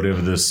by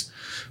whatever this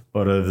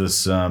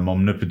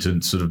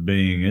omnipotent sort of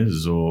being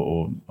is,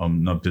 or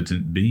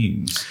omnipotent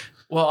beings.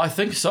 Well, I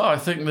think so. I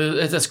think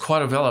that's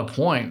quite a valid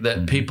point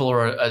that people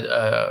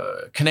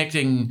are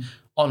connecting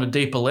on a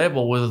deeper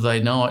level, whether they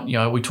know it.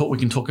 We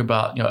can talk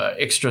about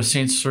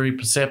extrasensory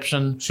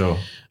perception. Sure.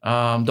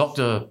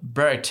 Dr.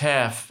 Barry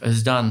Taff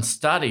has done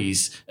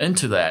studies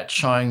into that,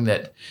 showing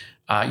that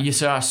yes,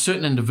 there are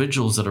certain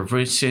individuals that are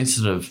very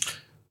sensitive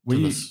to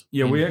this.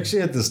 Yeah, we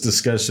actually had this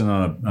discussion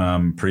on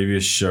a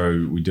previous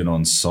show we did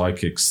on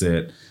psychics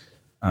that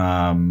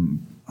I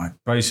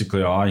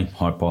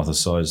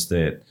hypothesized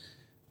that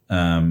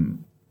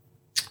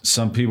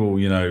some people,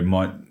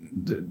 might.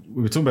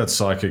 We were talking about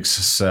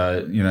psychics,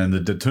 and the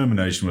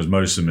determination was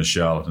most of them are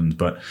charlatans,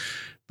 but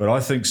I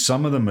think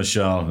some of them are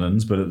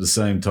charlatans, but at the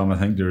same time, I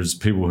think there's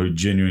people who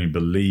genuinely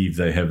believe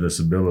they have this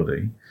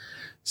ability.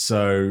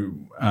 So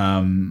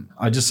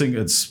I just think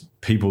it's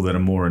people that are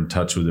more in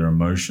touch with their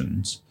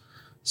emotions,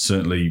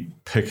 certainly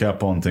pick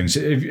up on things.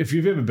 If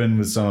you've ever been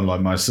with someone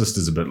like my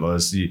sister's a bit like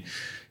this,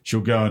 she'll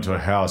go into a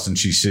house and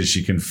she says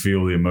she can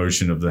feel the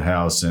emotion of the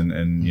house, and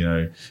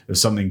if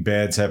something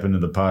bad's happened in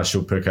the past,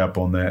 she'll pick up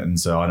on that and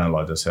say, I don't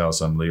like this house,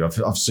 I'm leaving.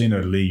 I've seen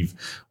her leave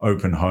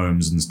open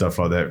homes and stuff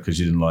like that because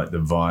she didn't like the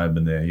vibe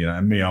in there,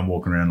 and me, I'm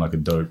walking around like a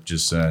dope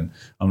just saying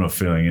I'm not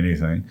feeling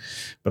anything.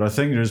 But I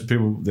think there's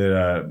people that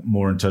are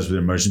more in touch with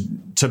their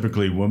emotion,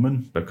 typically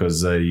women,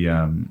 because they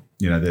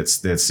that's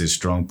their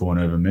strong point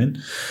over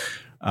men.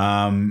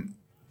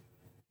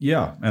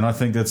 Yeah, and I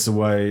think that's the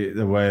way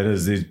it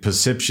is. The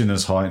perception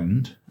is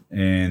heightened,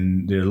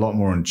 and they're a lot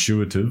more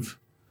intuitive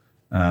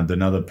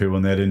than other people,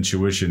 and that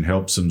intuition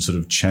helps them sort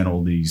of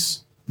channel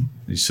these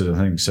sort of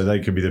things. So they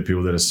could be the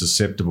people that are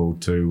susceptible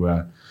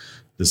to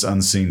this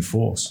unseen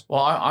force.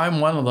 Well, I'm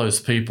one of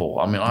those people.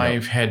 I mean,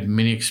 I've had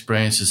many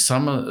experiences.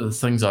 Some of the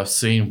things I've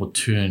seen will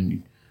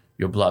turn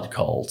your blood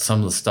cold. Some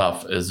of the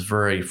stuff is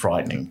very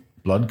frightening.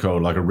 Blood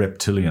cold, like a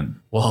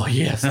reptilian. Well,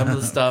 yeah, some of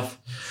the stuff...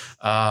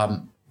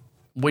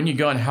 when you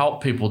go and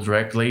help people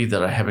directly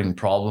that are having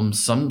problems,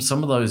 some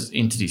of those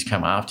entities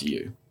come after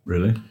you.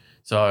 Really?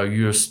 So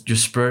your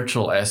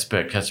spiritual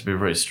aspect has to be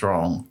very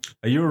strong.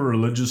 Are you a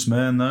religious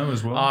man though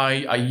as well?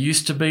 I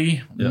used to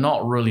be,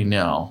 not really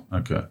now.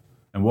 Okay.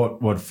 And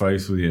what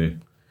faith were you?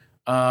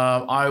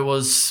 I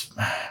was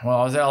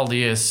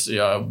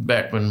LDS,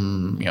 back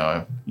when,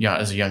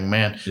 as a young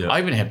man. Yeah. I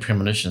even had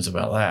premonitions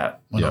about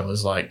that when I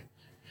was like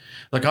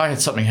I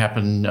had something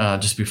happen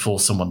just before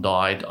someone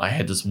died. I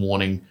had this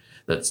warning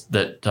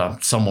that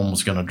someone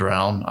was going to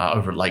drown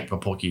over at Lake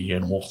Papoki here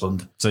in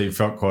Auckland. So you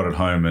felt quite at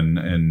home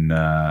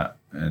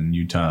in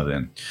Utah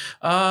then?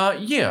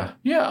 Yeah.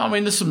 I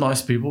mean, there's some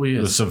nice people. Yes.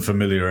 There's some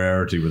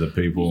familiarity with the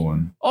people.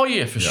 Oh,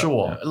 yeah, for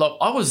sure. Yeah. Look,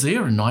 I was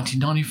there in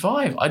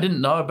 1995. I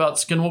didn't know about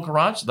Skinwalker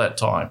Ranch at that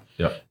time.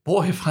 Yeah.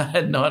 Boy, if I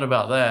had known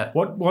about that.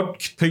 What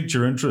piqued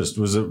your interest?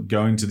 Was it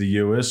going to the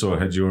US, or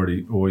had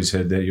you always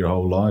had that your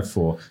whole life?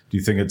 Or do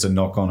you think it's a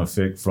knock-on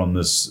effect from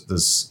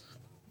this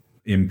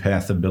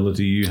empath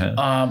ability you have?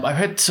 I've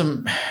had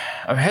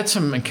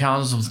some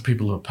encounters with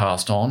people who have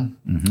passed on.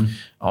 Mm-hmm.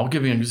 I'll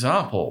give you an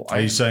example. Are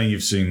you saying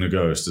you've seen the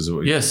ghost? Is it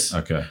what yes.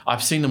 Okay.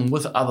 I've seen them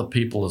with other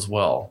people as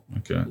well.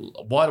 Okay.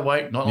 Wide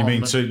awake. Not you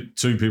mean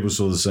two people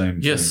saw the same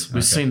thing? Yes,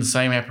 we've seen the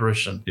same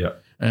apparition. Yeah.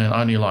 And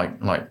only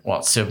like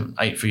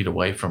 7-8 feet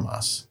away from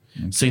us.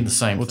 Okay. Seen the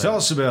same thing. Tell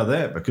us about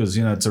that, because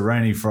it's a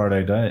rainy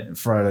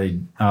Friday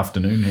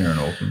afternoon here in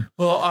Auckland.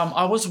 Well,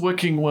 I was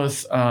working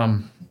with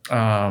a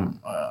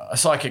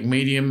psychic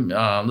medium.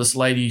 This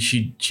lady,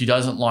 she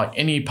doesn't like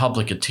any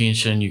public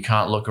attention. You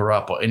can't look her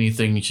up or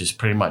anything. She just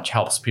pretty much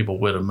helps people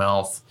word of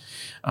mouth.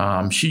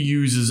 She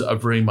uses a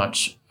very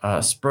much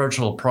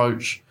spiritual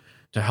approach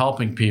to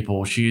helping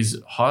people. She's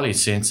highly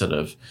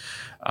sensitive.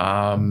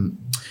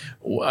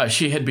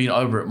 She had been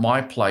over at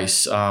my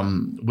place.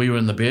 We were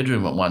in the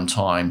bedroom at one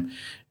time,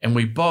 and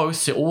we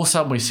both, all of a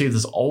sudden we see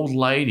this old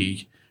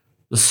lady,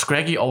 this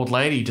scraggy old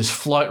lady, just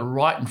float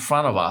right in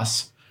front of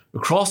us,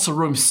 across the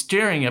room,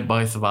 staring at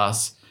both of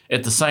us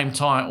at the same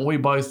time.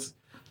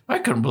 I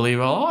couldn't believe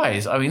our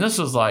eyes. I mean, this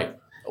was like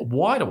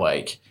wide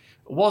awake.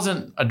 It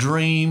wasn't a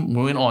dream.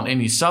 We weren't on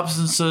any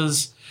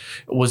substances.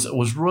 It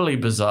was really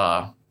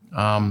bizarre.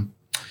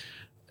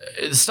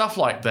 Stuff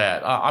like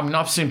that. I mean,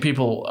 I've seen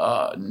people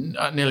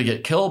nearly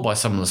get killed by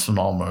some of this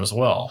phenomena as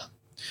well.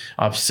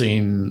 I've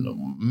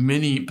seen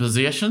many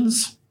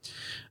possessions,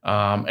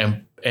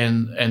 and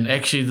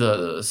actually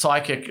the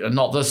psychic,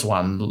 not this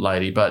one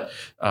lady, but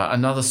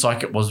another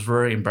psychic was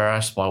very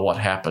embarrassed by what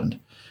happened.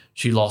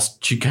 She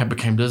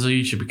became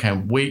dizzy, she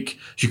became weak,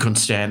 she couldn't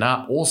stand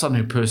up. All of a sudden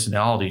her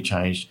personality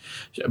changed.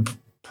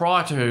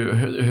 Prior to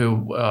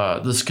her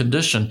this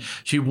condition,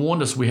 she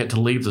warned us we had to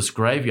leave this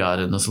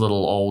graveyard in this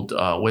little old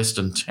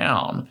western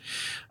town.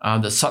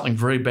 There's something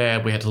very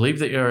bad. We had to leave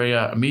the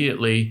area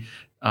immediately.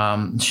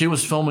 She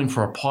was filming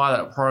for a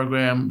pilot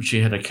program. She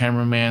had a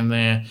cameraman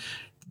there.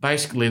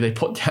 Basically, they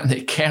put down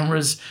their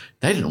cameras.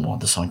 They didn't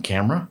want this on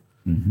camera.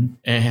 Mm-hmm.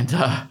 And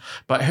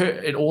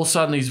but all of a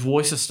sudden these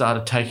voices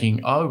started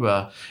taking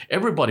over.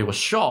 Everybody was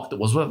shocked. There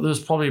was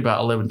probably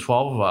about 11,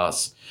 12 of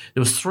us. There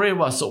was 3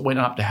 of us that went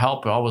up to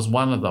help her. I was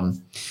one of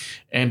them.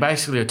 And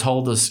basically I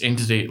told this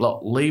entity,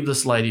 look, leave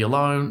this lady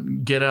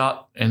alone, get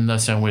out. And they're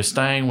saying, we're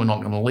staying, we're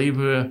not going to leave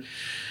her.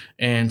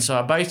 And so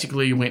I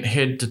basically went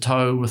head to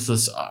toe with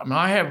this. I mean,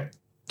 I have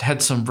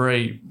had some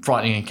very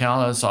frightening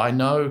encounters. I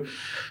know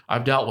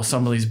I've dealt with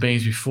some of these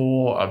beings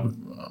before. I've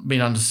been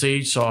under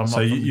siege, so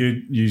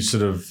you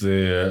sort of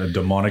the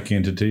demonic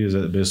entity. Is that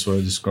the best way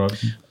to describe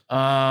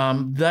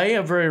them? They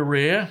are very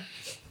rare.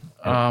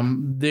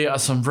 There are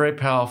some very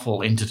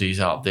powerful entities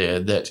out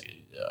there that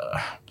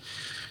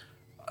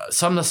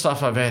some of the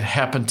stuff I've had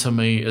happen to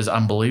me is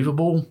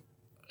unbelievable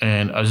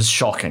and is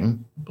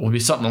shocking. It would be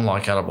something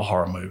like out of a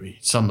horror movie,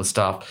 some of the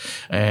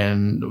stuff.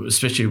 And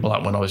especially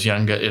like when I was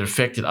younger, it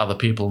affected other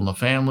people in the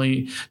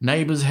family.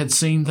 Neighbors had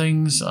seen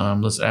things,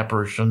 this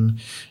apparition.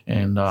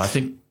 And I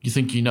think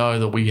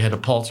that we had a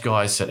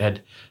poltergeist that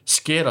had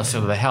scared us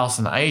out of the house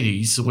in the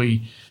 80s.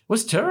 It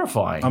was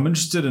terrifying. I'm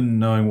interested in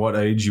knowing what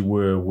age you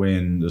were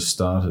when this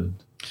started.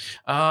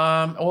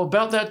 Well,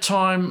 about that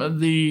time,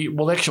 the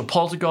actual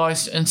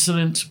poltergeist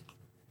incident,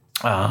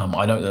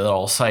 I don't know that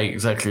I'll say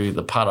exactly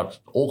the part of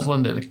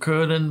Auckland it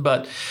occurred in,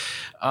 but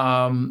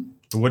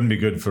it wouldn't be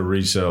good for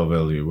resale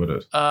value, would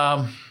it?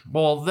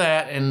 Well,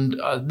 that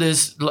and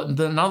there's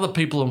other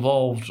people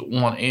involved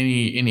want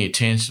any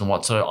attention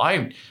whatsoever.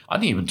 I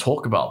didn't even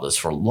talk about this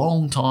for a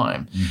long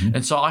time,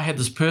 and so I had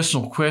this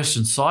personal quest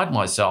inside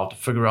myself to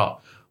figure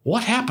out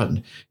what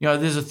happened.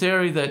 There's a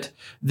theory that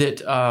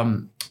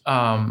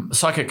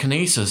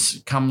psychokinesis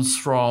comes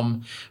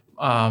from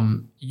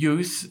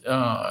youth,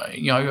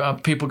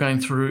 people going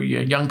through,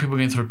 young people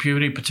going through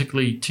puberty,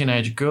 particularly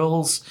teenage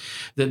girls,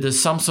 that there's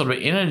some sort of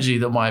energy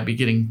that might be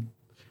getting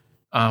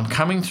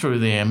coming through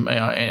them,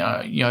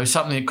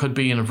 something that could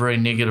be in a very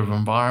negative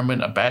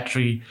environment, a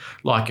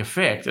battery-like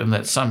effect, and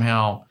that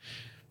somehow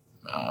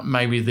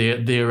maybe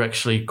they're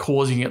actually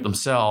causing it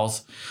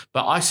themselves.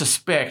 But I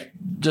suspect,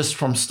 just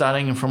from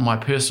studying and from my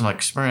personal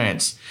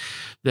experience,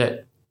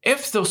 that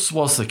if this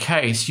was the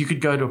case, you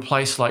could go to a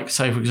place like,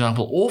 say, for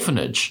example,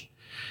 orphanage.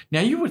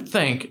 Now, you would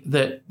think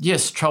that,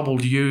 yes,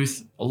 troubled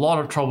youth, a lot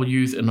of troubled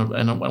youth in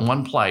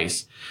one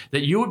place,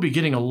 that you would be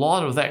getting a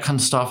lot of that kind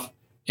of stuff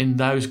in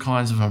those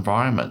kinds of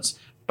environments.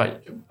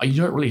 But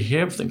you don't really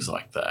hear things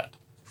like that.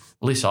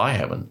 At least I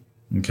haven't.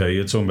 Okay,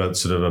 you're talking about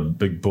sort of a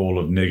big ball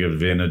of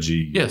negative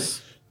energy.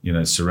 Yes.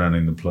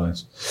 Surrounding the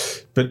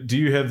place. But do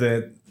you have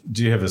that?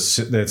 Do you have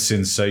that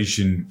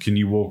sensation? Can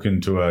you walk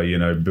into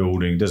a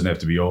building? It doesn't have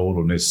to be old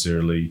or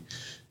necessarily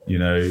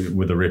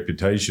with a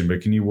reputation,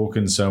 but can you walk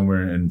in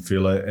somewhere and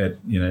feel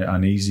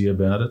uneasy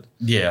about it?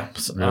 Yeah.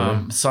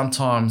 Really?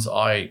 Sometimes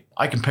I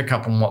can pick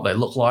up on what they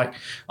look like.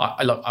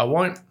 I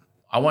won't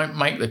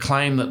make the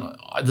claim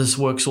that this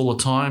works all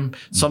the time.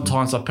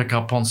 Sometimes I pick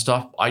up on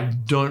stuff. I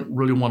don't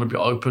really want to be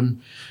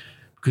open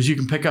because you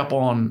can pick up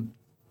on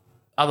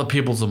other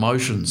people's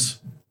emotions.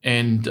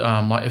 And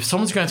like if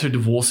someone's going through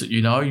divorce,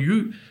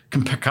 you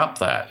can pick up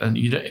that. And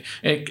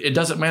it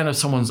doesn't matter if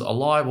someone's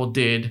alive or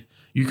dead.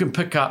 You can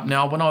pick up.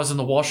 Now, when I was in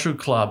the Washoe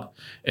Club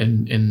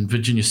in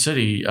Virginia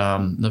City,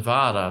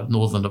 Nevada,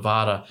 northern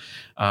Nevada,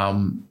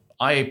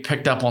 I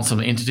picked up on some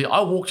entity. I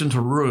walked into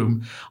a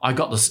room. I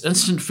got this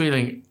instant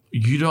feeling,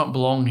 you don't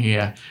belong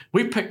here.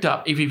 We picked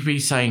up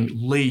EVP saying,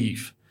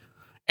 leave.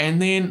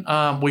 And then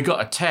we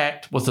got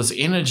attacked with this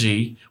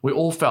energy. We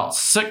all felt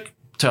sick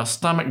to our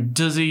stomach,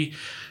 dizzy.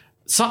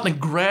 Something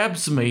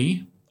grabs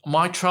me,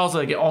 my trouser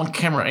leg on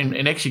camera,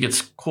 and actually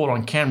gets caught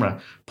on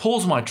camera,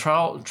 pulls my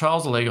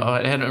trouser leg.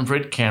 I had an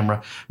infrared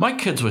camera. My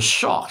kids were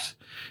shocked.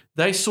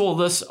 They saw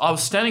this. I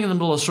was standing in the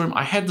middle of this room.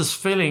 I had this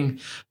feeling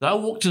that I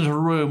walked into a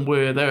room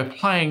where they were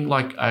playing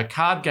like a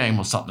card game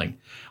or something.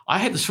 I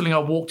had this feeling I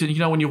walked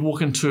in, when you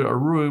walk into a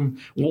room,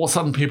 all of a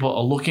sudden people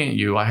are looking at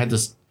you. I had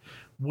this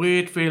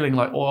weird feeling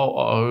like, I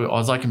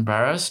was like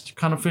embarrassed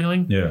kind of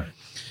feeling. Yeah.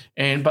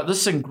 But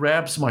this thing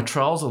grabs my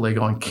trouser leg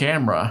on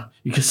camera.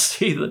 You can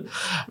see that,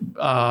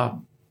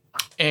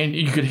 and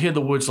you could hear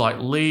the words like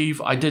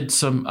 "leave." I did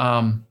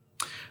some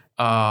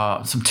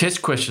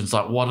test questions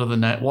like,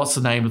 "What's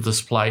the name of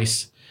this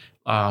place?"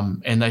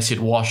 And they said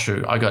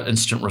Washoe. I got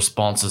instant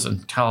responses: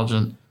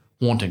 intelligent,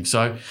 haunting.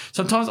 So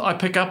sometimes I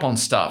pick up on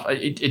stuff.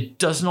 It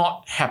does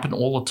not happen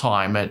all the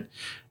time,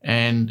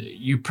 and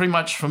you pretty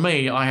much, for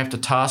me, I have to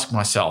task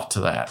myself to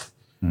that.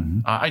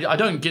 Mm-hmm. I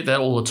don't get that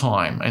all the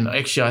time, and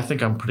actually I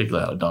think I'm pretty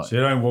glad I don't. So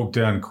you don't walk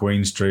down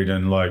Queen Street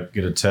and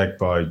get attacked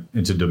by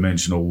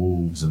interdimensional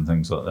wolves and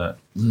things like that?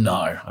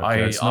 No.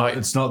 Okay,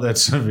 it's not that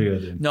severe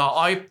then.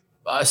 No,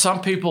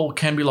 some people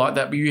can be like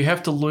that, but you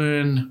have to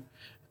learn,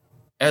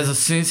 as a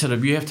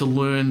sensitive, you have to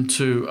learn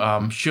to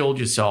shield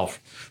yourself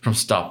from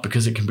stuff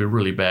because it can be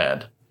really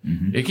bad.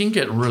 Mm-hmm. It can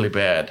get really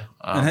bad.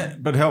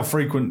 But how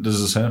frequent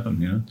does this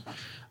happen,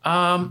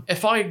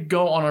 If I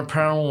go on a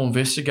paranormal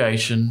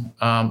investigation,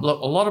 look,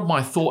 a lot of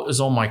my thought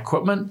is on my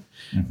equipment,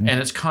 mm-hmm. and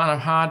it's kind of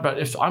hard. But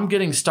if I'm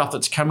getting stuff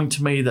that's coming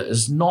to me that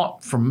is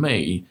not from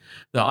me,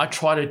 then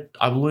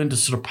I've learned to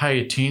sort of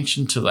pay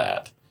attention to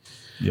that.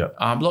 Yeah.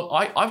 Look,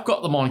 I've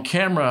got them on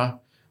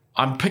camera.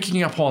 I'm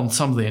picking up on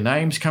some of their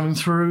names coming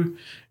through,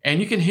 and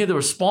you can hear the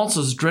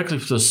responses directly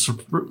from the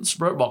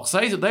spirit box.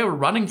 They were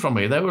running from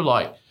me. They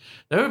were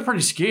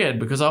pretty scared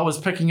because I was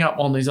picking up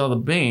on these other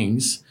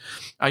beings.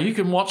 You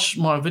can watch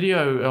my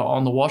video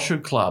on the Washoe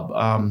Club,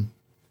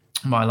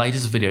 my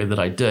latest video that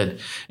I did.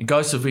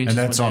 Ghost Adventures.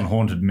 And that's on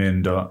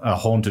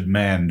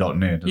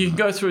hauntedman.net. You can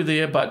go through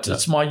there, but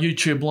it's my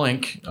YouTube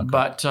link. Okay.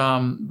 But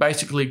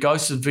basically,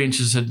 Ghost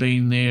Adventures had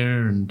been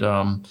there, and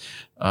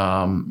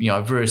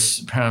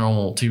various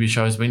paranormal TV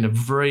shows have been a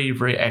very,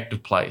 very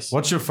active place.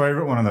 What's your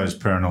favourite one of those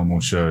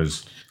paranormal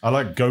shows? I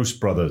like Ghost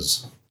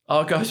Brothers.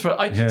 Oh, Ghost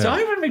Brothers. So I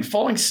haven't been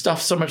following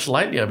stuff so much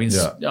lately. I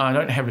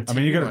don't have a.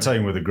 You got to take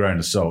them with a grain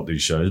of salt,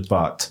 these shows,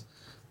 but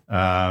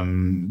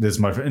there's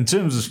in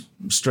terms of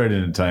straight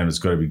entertainment, it's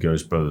got to be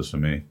Ghost Brothers for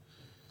me.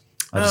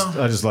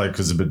 I just like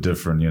because it's a bit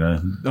different,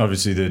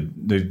 Obviously, the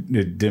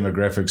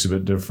demographics are a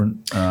bit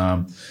different,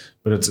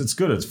 but it's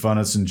good. It's fun.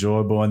 It's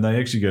enjoyable, and they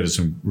actually go to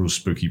some real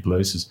spooky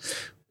places.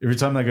 Every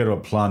time they go to a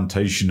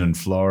plantation in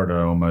Florida,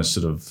 I almost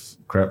sort of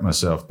crap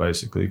myself,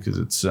 basically, because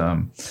it's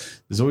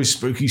there's always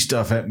spooky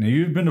stuff happening. Have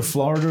you been to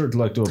Florida,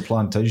 to a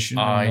plantation?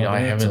 I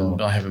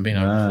haven't been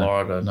to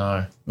Florida,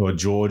 no. Or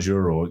Georgia,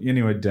 or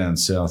anywhere down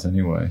south,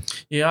 anyway.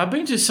 Yeah, I've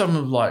been to some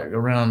of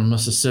around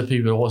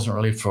Mississippi, but it wasn't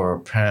really for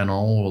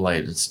paranormal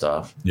related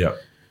stuff. Yeah.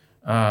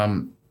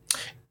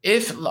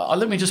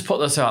 Let me just put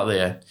this out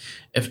there: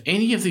 if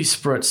any of these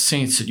spirits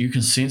sense that you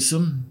can sense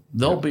them,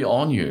 they'll be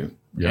on you.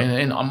 Yeah.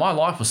 And my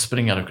life was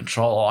spinning out of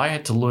control. I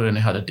had to learn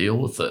how to deal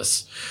with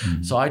this.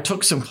 Mm-hmm. So I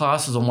took some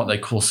classes on what they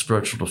call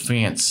spiritual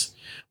defense,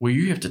 where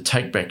you have to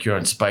take back your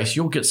own space.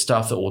 You'll get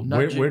stuff that will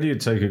nudge you. Where do you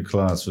take a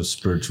class for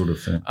spiritual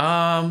defense?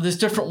 There's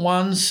different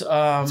ones.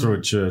 Through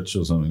a church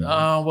or something?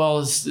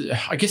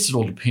 I guess it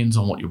all depends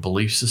on what your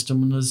belief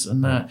system is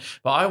in that.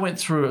 But I went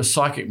through a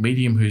psychic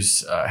medium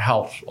who's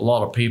helped a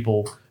lot of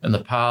people in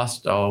the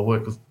past. I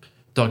worked with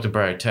Dr.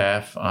 Barry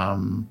Taff.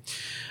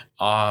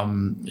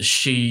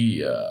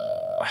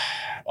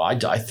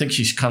 I think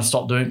she's kind of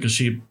stopped doing it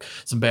because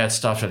some bad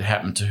stuff had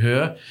happened to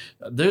her.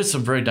 There's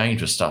some very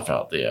dangerous stuff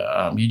out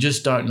there. You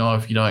just don't know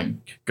if you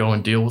don't go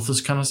and deal with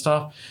this kind of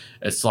stuff.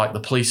 It's like the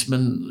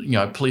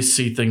policemen, police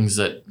see things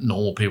that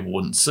normal people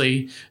wouldn't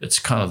see. It's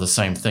kind of the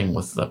same thing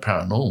with the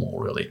paranormal,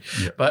 really.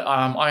 Yeah. But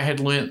I had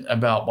learnt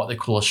about what they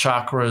call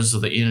chakras, or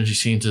the energy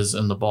centers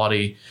in the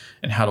body,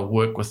 and how to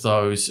work with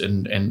those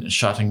and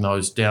shutting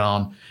those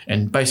down,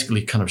 and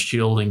basically kind of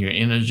shielding your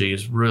energy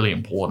is really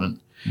important.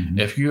 Mm-hmm.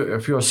 If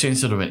you're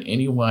sensitive in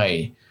any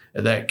way,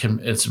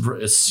 it's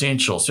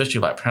essential,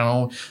 especially like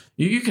paranormal.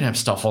 You can have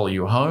stuff follow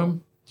you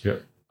home. Yeah.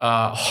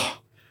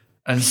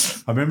 And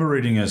I remember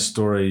reading a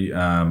story.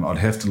 I'd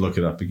have to look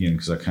it up again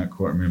because I can't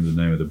quite remember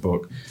the name of the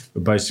book.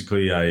 But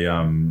basically,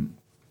 a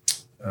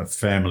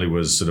family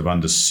was sort of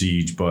under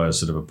siege by a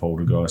sort of a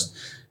poltergeist,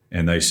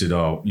 and they said,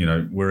 "Oh,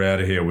 we're out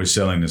of here. We're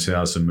selling this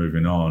house and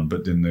moving on."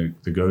 But then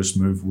the ghost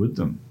moved with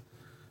them.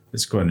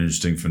 It's quite an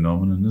interesting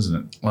phenomenon, isn't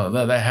it? Well,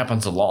 that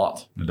happens a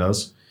lot. It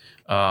does.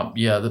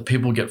 The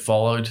people get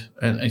followed,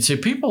 and so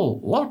a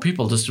lot of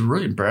people just are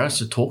really embarrassed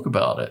to talk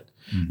about it.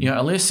 Mm-hmm.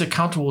 Unless they're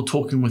comfortable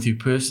talking with you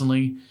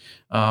personally.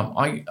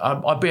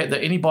 I bet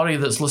that anybody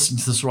that's listening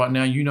to this right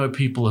now,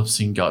 people have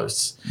seen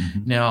ghosts. Mm-hmm.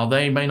 Now,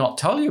 they may not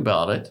tell you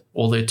about it,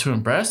 or they're too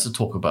embarrassed to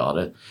talk about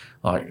it.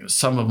 Like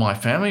some of my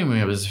family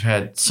members have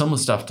had similar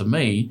stuff to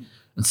me,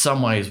 in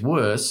some ways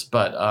worse,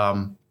 but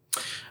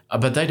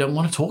they don't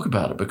want to talk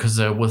about it because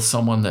they're with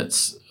someone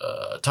that's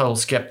a total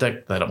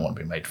skeptic. They don't want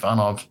to be made fun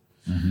of.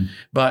 Mm-hmm.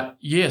 But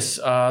yes,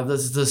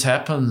 this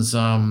happens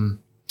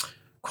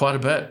quite a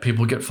bit.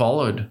 People get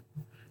followed.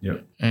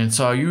 Yep. And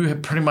so you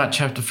pretty much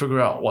have to figure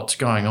out what's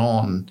going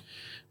on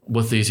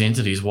with these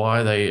entities. Why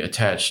are they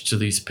attached to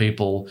these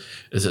people?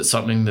 Is it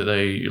something that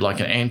they,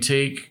 like an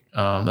antique,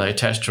 they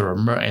attach to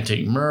an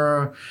antique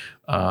mirror?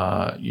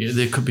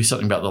 There could be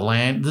something about the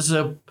land. There's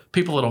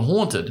people that are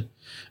haunted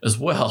as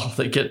well.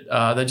 They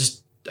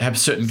just have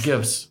certain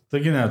gifts.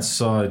 Thinking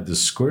outside the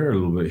square a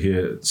little bit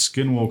here,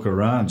 Skinwalker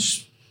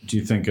Ranch, do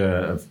you think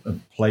a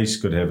place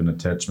could have an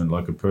attachment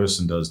like a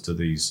person does to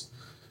these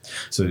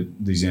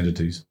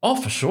entities? Oh,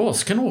 for sure.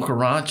 Skinwalker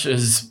Ranch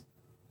is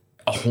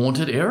a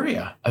haunted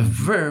area, a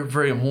very,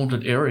 very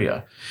haunted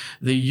area.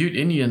 The Ute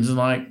Indians, in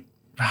like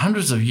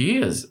hundreds of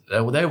years,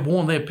 they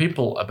warned their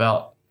people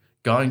about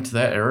going to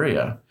that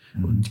area.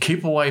 Mm-hmm.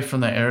 Keep away from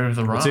that area of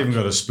the ranch. It's even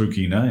got a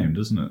spooky name,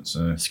 doesn't it?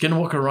 So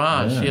Skinwalker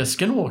Ranch, yeah,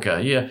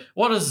 Skinwalker, yeah.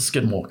 What is a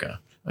Skinwalker?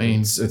 I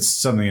mean, it's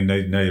something in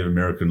Native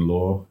American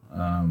law.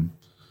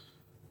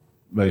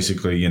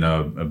 Basically,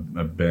 a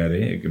bad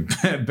egg,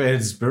 a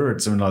bad spirit,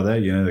 something like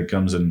that, that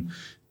comes and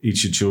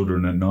eats your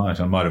children at night.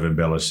 I might have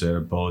embellished that.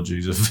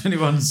 Apologies if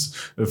anyone's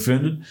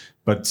offended.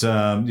 But,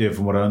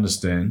 from what I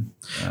understand.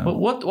 But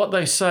what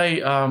they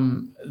say,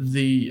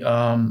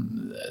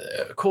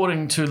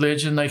 according to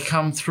legend, they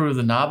come through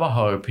the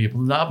Navajo people.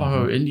 The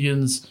Navajo mm-hmm.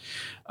 Indians,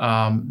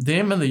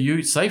 them and the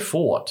Utes, they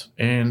fought,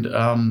 and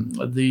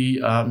the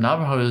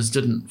Navajos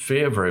didn't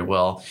fare very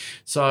well.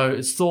 So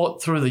it's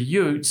thought through the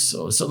Utes,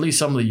 or at least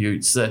some of the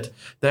Utes, that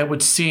they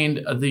would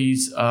send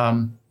these,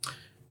 the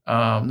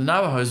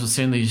Navajos would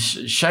send these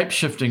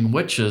shape-shifting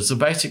witches, so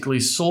basically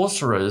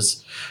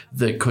sorcerers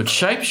that could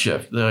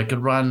shape-shift. They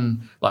could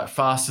run like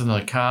faster than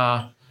a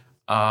car.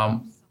 A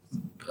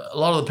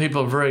lot of the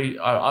people are very,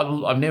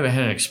 I've never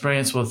had an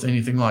experience with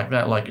anything like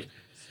that. Like,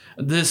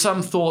 there's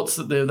some thoughts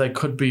that they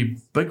could be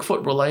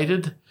Bigfoot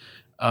related.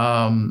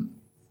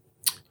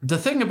 The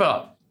thing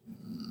about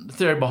the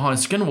theory behind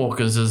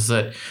skinwalkers is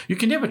that you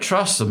can never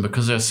trust them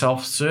because they're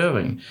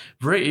self-serving,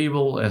 very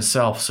evil and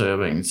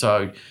self-serving.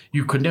 So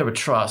you could never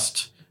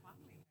trust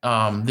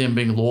them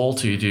being loyal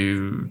to you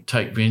to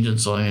take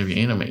vengeance on any of your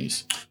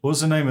enemies.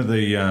 What's the name of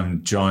the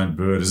giant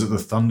bird? Is it the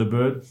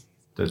Thunderbird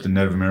that the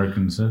Native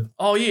Americans said?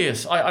 Oh,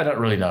 yes. I don't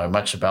really know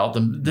much about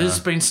them. There's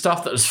been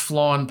stuff that has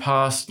flown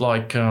past,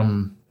 like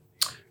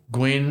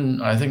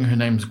Gwen, I think her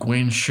name's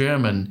Gwen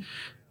Sherman.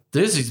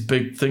 There's these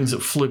big things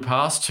that flew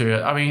past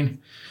her. I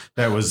mean...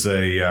 That was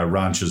the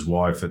rancher's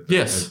wife at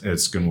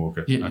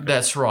Skinwalker. Yeah, okay.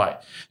 That's right.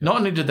 Not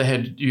only did they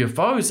have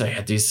UFOs, they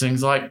had these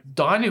things like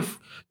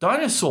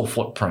dinosaur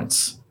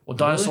footprints or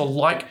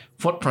dinosaur-like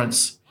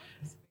footprints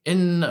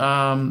in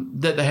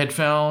that they had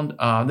found.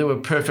 There were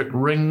perfect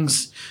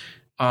rings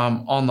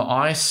on the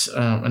ice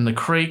in the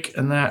creek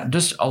and that.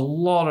 Just a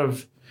lot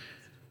of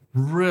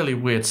really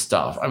weird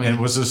stuff. I mean, and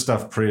was this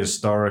stuff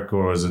prehistoric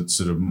or is it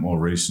sort of more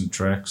recent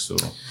tracks? Or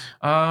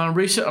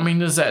recent? I mean,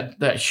 there's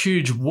that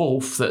huge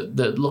wolf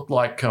that looked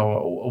like a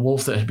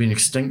wolf that had been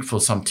extinct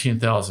for some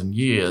 10,000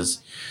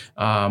 years.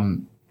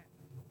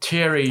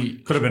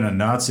 Terry could have been a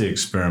Nazi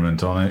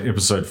experiment on it.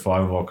 Episode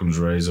 5 of Occam's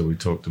Razor, we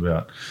talked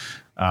about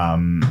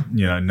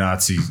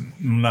Nazi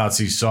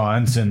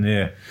science and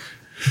their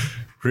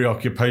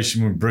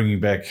preoccupation with bringing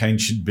back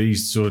ancient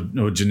beasts or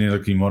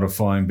genetically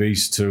modifying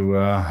beasts to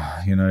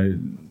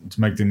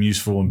make them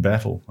useful in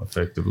battle,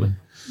 effectively.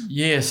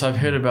 Yes, I've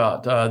heard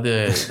about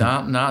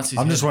the Nazis.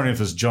 I'm just wondering if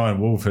this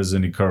giant wolf has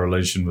any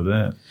correlation with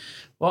that.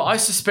 Well, I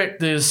suspect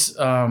there's,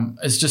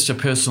 it's just a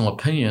personal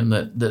opinion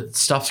that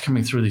stuff's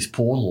coming through these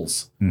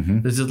portals.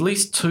 Mm-hmm. There's at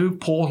least 2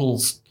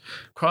 portals.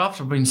 Craft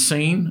have been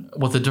seen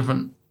with a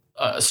different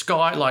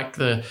sky, like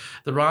the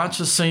ranch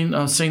has seen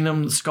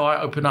them. The sky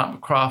open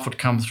up, craft would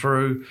come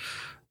through.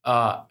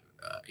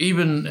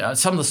 Even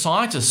some of the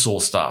scientists saw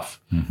stuff.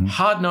 Mm-hmm.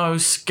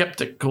 Hard-nosed,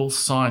 skeptical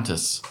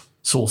scientists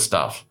saw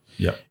stuff.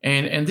 Yeah.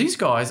 And these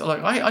guys,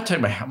 like I take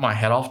my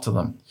hat off to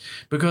them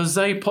because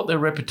they put their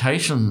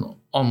reputation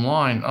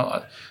online.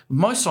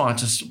 Most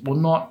scientists will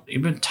not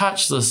even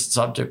touch this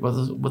subject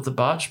with the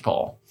barge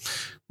pole.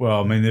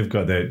 Well, I mean, they've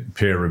got that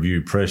peer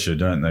review pressure,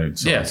 don't they,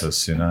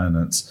 scientists, Yes. And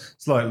it's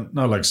like,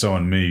 not like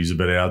someone me who's a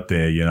bit out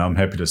there, I'm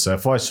happy to say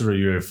if I saw a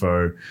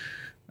UFO,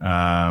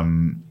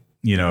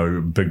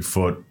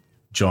 Bigfoot,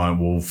 giant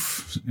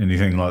wolf,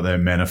 anything like that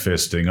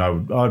manifesting,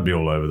 I'd be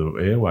all over the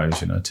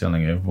airwaves,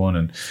 telling everyone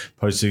and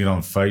posting it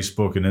on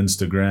Facebook and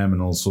Instagram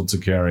and all sorts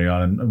of carry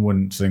on and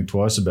wouldn't think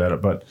twice about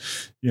it. But,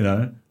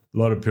 a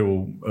lot of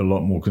people are a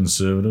lot more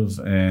conservative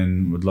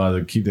and would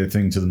rather keep their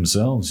thing to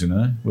themselves,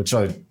 which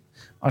I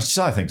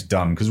think is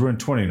dumb because we're in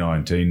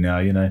 2019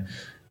 now,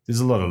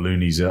 There's a lot of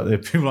loonies out there.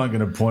 People aren't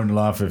going to point and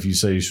laugh if you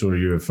say you saw a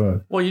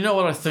UFO. Well, you know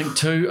what I think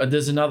too?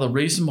 There's another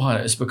reason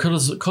behind it. It's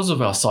because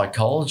of our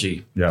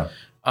psychology. Yeah.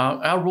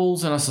 Our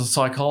rules in us as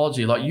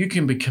psychology, like you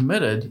can be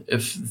committed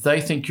if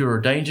they think you're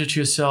a danger to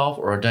yourself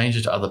or a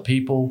danger to other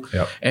people.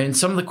 Yep. And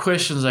some of the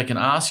questions they can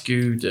ask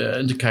you to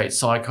indicate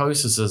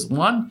psychosis is,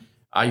 1,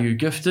 are you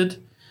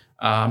gifted?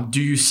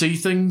 Do you see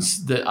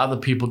things that other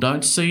people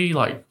don't see,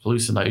 like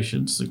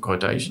hallucinations and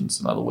quotations,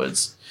 in other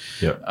words?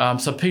 Yeah.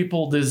 So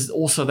people, there's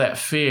also that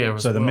fear.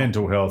 So the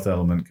mental health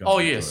element comes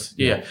into yes. it.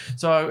 Yeah.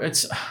 So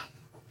it's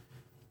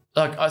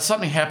like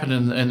something happened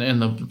in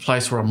the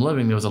place where I'm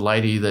living. There was a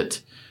lady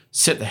that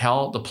set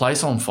the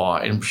place on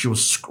fire, and she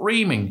was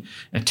screaming,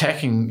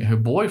 attacking her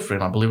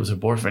boyfriend. I believe it was her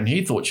boyfriend.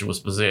 He thought she was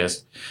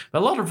possessed.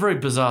 But a lot of very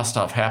bizarre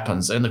stuff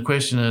happens, and the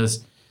question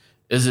is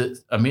it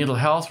a mental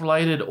health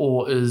related,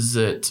 or is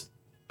it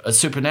a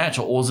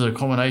supernatural, or is it a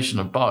combination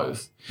of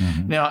both?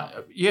 Mm-hmm. Now,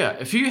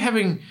 if you're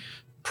having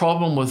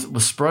problem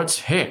with spirits,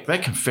 heck,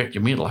 that can affect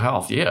your mental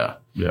health. Yeah,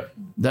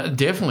 that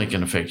definitely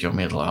can affect your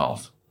mental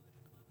health.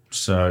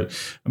 So,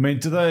 I mean,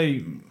 do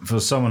they,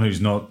 for someone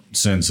who's not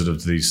sensitive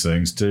to these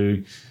things,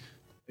 do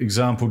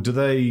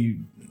they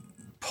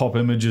pop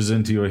images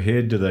into your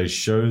head? Do they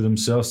show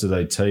themselves? Do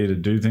they tell you to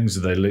do things?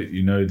 Do they let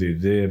you know they're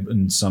there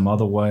in some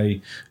other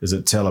way? Is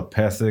it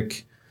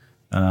telepathic?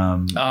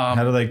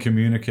 How do they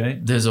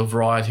communicate? There's a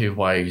variety of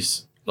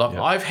ways. Like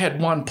I've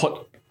had one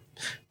put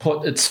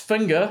its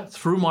finger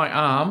through my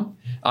arm.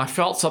 I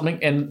felt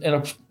something, and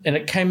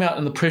it came out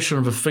in the pressure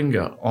of a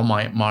finger on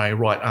my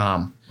right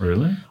arm.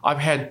 Really? I've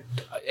had,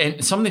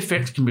 and some of the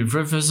effects can be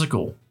very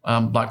physical.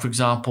 Like, for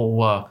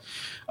example,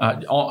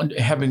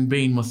 having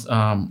been with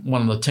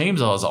one of the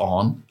teams I was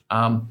on,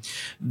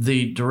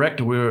 the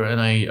director, we were in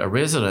a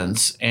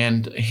residence,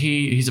 and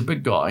he's a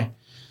big guy.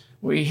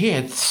 He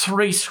had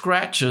 3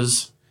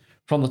 scratches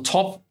from the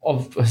top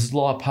of his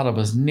lower part of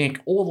his neck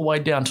all the way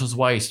down to his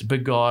waist. A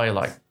big guy,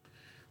 like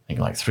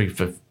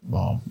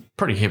 3'5",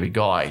 pretty heavy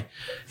guy.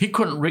 He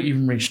couldn't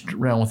even reach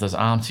around with his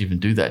arms to even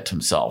do that to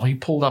himself. He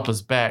pulled up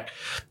his back.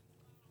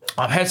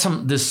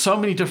 There's so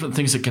many different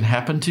things that can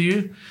happen to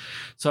you.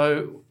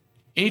 So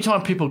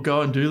anytime people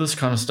go and do this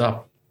kind of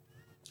stuff,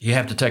 you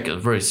have to take it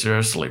very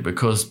seriously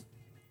because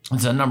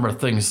there's a number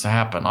of things to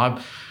happen.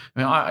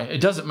 It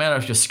doesn't matter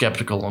if you're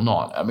skeptical or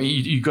not. I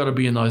mean, you've got to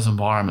be in those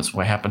environments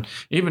where it happen.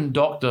 Even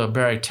Dr.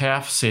 Barry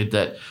Taff said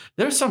that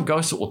there are some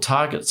ghosts that will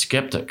target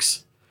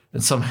skeptics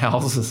in some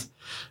houses.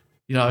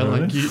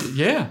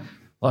 Really?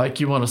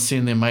 Like you want to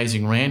send the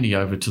amazing Randy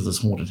over to this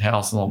haunted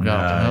house and they'll go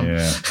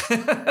after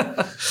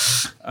him.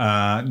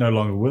 Yeah. No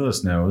longer with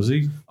us now, is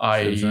he?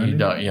 I don't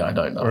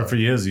know. Or if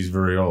he is, he's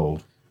very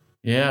old.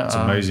 Yeah. It's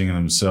amazing in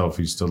himself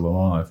he's still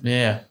alive.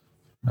 Yeah.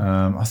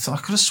 I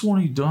could have sworn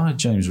he died,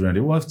 James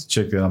Randi. We'll have to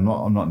check that. I'm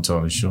not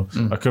entirely sure.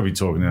 I could be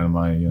talking out of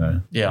my,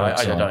 Yeah,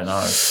 I don't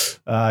know.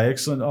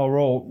 Excellent. I'll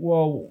roll.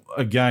 Well,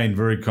 again,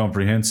 very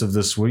comprehensive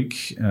this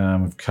week.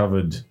 We've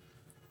covered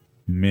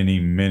many,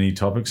 many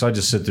topics. I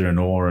just sit there in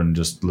awe and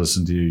just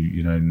listen to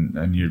you,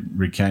 and you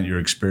recount your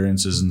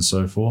experiences and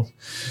so forth.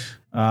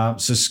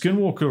 So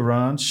Skinwalker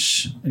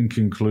Ranch, in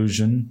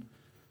conclusion,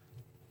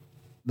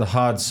 the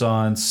hard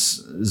science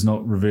is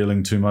not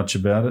revealing too much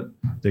about it.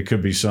 There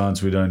could be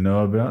science we don't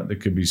know about. There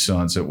could be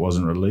science that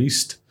wasn't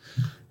released.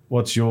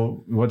 What's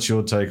your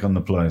take on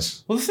the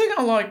place? Well, the thing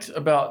I liked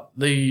about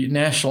the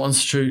National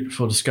Institute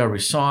for Discovery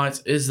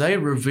Science is they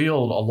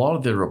revealed a lot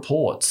of their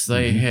reports.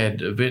 They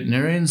had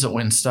veterinarians that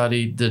went and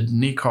studied, did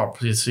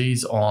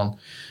necropsies on.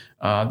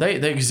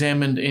 They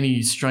examined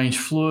any strange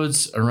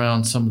fluids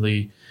around some of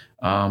the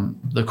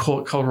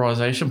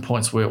cauterization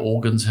points where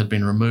organs had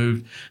been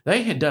removed.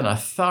 They had done a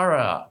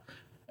thorough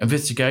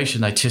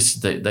investigation. They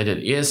tested, they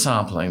did air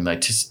sampling. They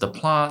tested the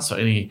plants for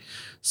any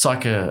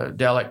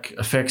psychedelic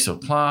effects of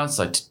plants.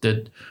 They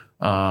did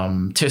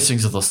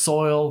testings of the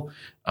soil,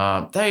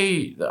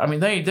 They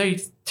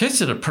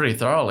tested it pretty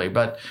thoroughly,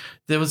 but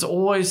there was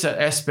always that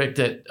aspect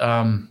that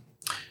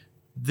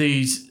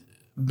these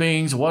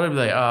beings, whatever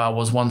they are,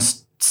 was one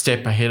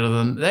step ahead of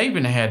them. They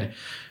even had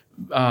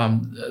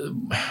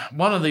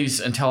one of these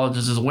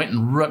intelligences went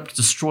and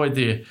destroyed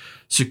their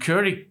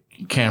security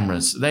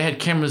cameras. They had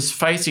cameras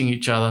facing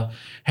each other,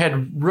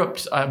 had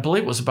ripped, I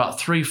believe it was about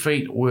 3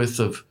 feet worth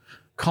of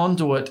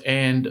conduit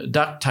and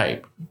duct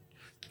tape,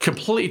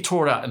 completely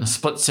tore it out in a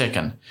split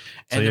second.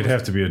 So you'd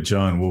have to be a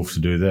giant wolf to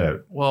do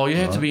that. Well, you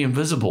have to be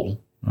invisible.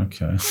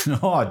 Okay.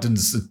 It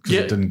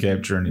didn't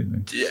capture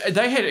anything.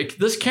 They had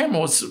this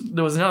camera.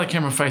 There was another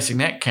camera facing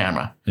that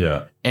camera.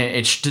 Yeah. And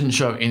it didn't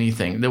show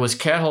anything. There was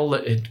cattle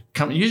that had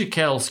come. Usually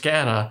cattle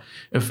scatter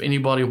if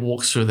anybody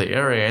walks through the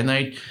area. And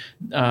they,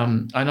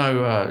 I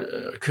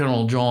know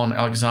Colonel John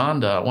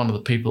Alexander, one of the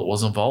people that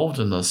was involved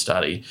in the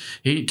study,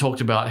 he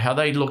talked about how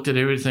they looked at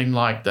everything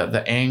like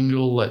the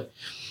angle that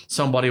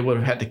somebody would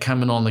have had to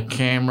come in on the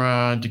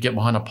camera to get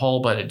behind a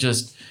pole, but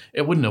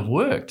it wouldn't have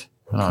worked.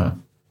 Okay.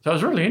 So it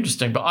was really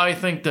interesting. But I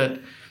think that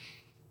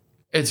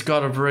it's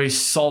got a very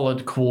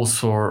solid course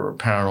for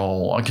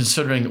paranormal,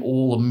 considering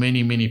all the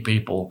many, many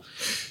people.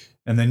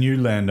 And the new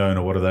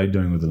landowner, what are they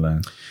doing with the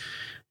land?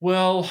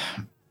 Well,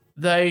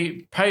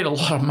 they paid a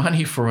lot of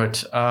money for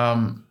it.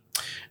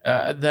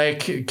 They're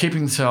keeping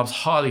themselves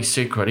highly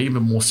secret,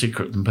 even more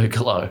secret than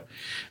Bigelow.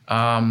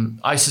 I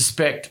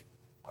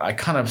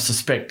kind of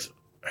suspect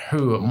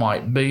who it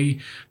might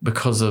be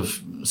because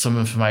of some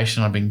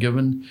information I've been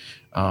given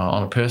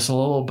on a personal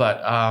level,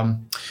 but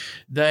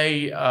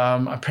they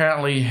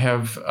apparently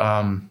have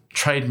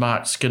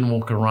trademarked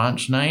Skinwalker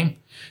Ranch name.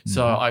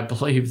 So I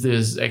believe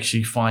there's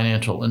actually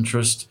financial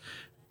interest.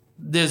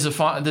 There's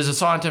a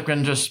scientific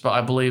interest, but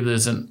I believe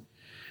there's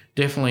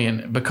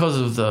because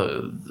of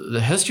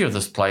the history of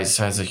this place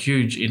has a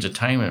huge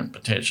entertainment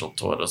potential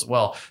to it as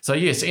well. So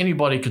yes,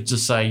 anybody could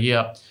just say,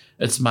 yeah,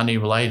 it's money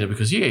related,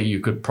 because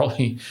you could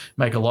probably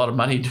make a lot of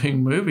money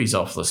doing movies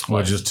off this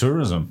place. Or just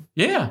tourism.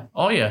 Yeah.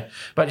 Oh yeah.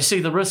 But you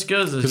see, the risk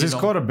is because there's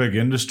quite a big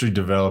industry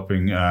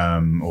developing,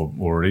 or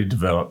already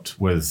developed,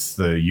 with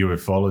the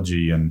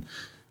ufology and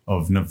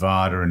of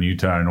Nevada and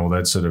Utah and all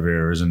that sort of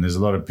areas. And there's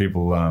a lot of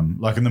people,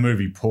 like in the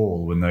movie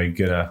Paul, when they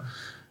get a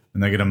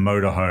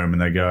motorhome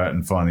and they go out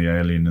and find the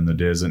alien in the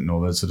desert and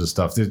all that sort of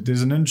stuff.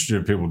 There's an industry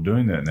of people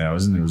doing that now,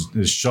 isn't there?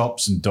 There's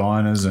shops and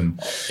diners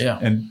and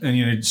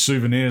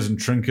souvenirs and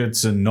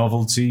trinkets and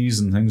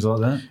novelties and things like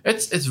that.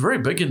 It's very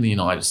big in the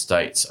United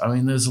States. I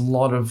mean, there's a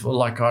lot of,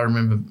 like, I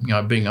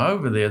remember being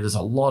over there. There's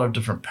a lot of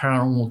different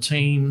paranormal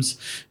teams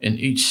in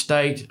each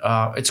state.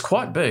 It's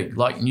quite big.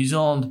 Like New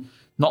Zealand,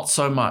 not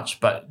so much,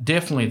 but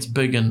definitely it's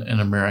big in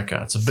America.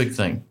 It's a big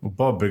thing. Well,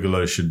 Bob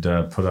Bigelow should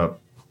put up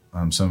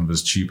some of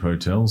his cheap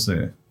hotels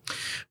there.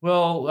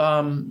 Well,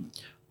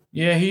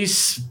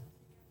 he's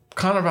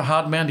kind of a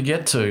hard man to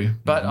get to,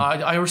 but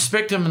I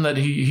respect him in that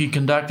he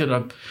conducted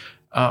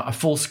a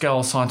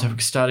full-scale scientific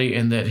study,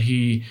 and that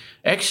he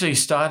actually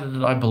started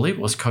it, I believe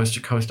it was Coast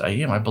to Coast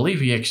AM. I believe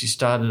he actually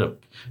started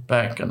it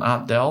back in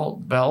Aunt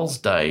Bell's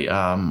day.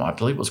 I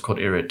believe it was called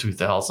Area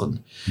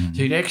 2000. So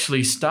he'd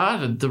actually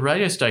started the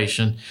radio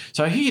station.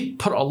 So he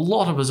put a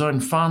lot of his own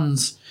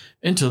funds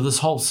into this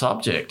whole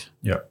subject.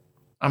 Yeah.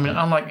 I mean,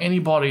 unlike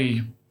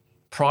anybody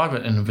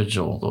private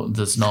individual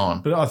that's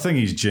known. But I think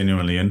he's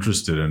genuinely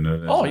interested in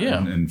it. Oh, yeah.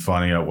 In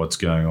finding out what's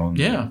going on.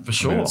 Yeah, for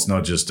sure. I mean, it's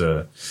not just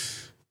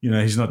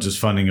he's not just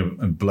funding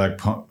a black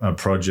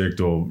project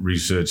or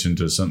research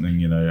into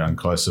something,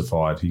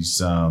 unclassified.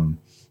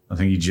 I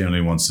think he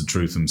generally wants the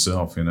truth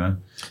himself, and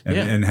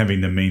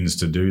having the means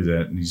to do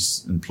that, and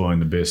he's employing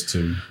the best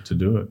to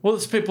do it. Well,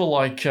 it's people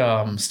like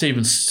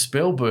Steven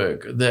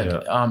Spielberg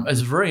that is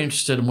very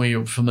interested, and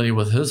we're familiar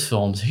with his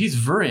films. He's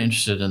very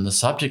interested in the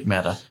subject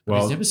matter,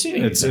 but he's never seen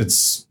anything.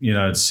 It's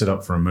set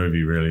up for a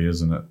movie, really,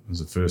 isn't it? As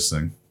the first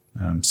thing.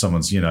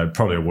 Someone's,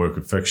 probably a work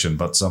of fiction,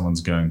 but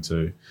someone's going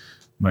to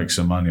make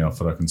some money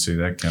off it. I can see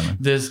that coming.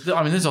 There's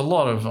a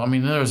lot of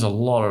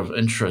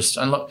interest,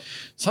 and look,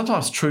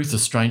 sometimes truth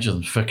is stranger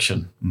than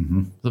fiction.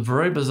 Mm-hmm. The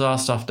very bizarre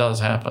stuff does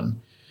happen,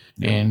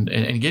 and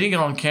getting it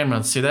on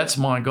camera. See, that's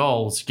my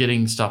goal: is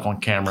getting stuff on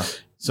camera.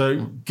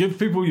 So, give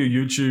people your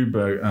YouTube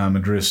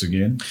address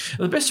again.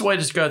 The best way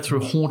is to go through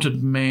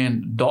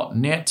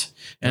hauntedman.net,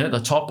 and at the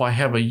top I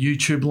have a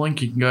YouTube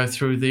link. You can go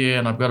through there,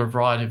 and I've got a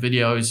variety of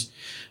videos.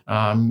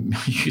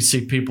 You can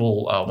see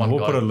people. We'll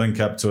put a link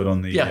up to it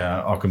on the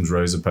Occam's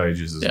Razor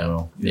pages as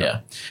well. Yeah.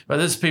 But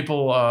there's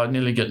people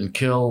nearly getting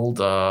killed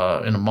in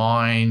a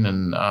mine,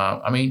 and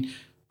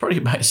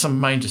some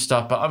major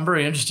stuff. But I'm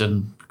very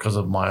interested because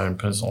of my own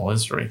personal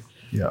history.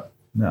 Yeah.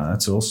 No,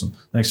 that's awesome.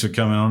 Thanks for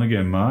coming on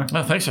again, Marc.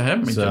 No, thanks for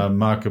having me. It's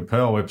Marc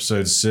Coppell,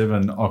 episode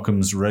 7,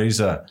 Occam's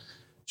Razor.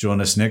 Join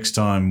us next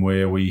time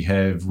where we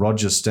have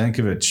Roger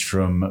Stankovic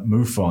from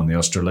MUFON, the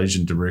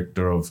Australasian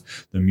director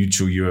of the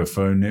Mutual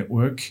UFO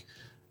Network.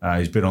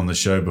 He's been on the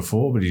show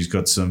before, but he's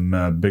got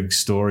some big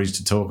stories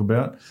to talk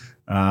about.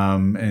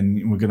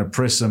 And we're going to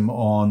press him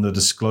on the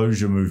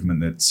disclosure movement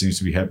that seems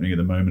to be happening at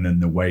the moment in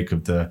the wake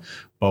of the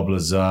Bob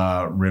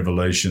Lazar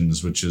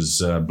revelations, which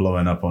is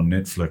blowing up on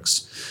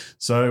Netflix.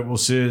 So we'll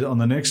see you on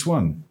the next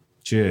one.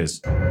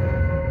 Cheers.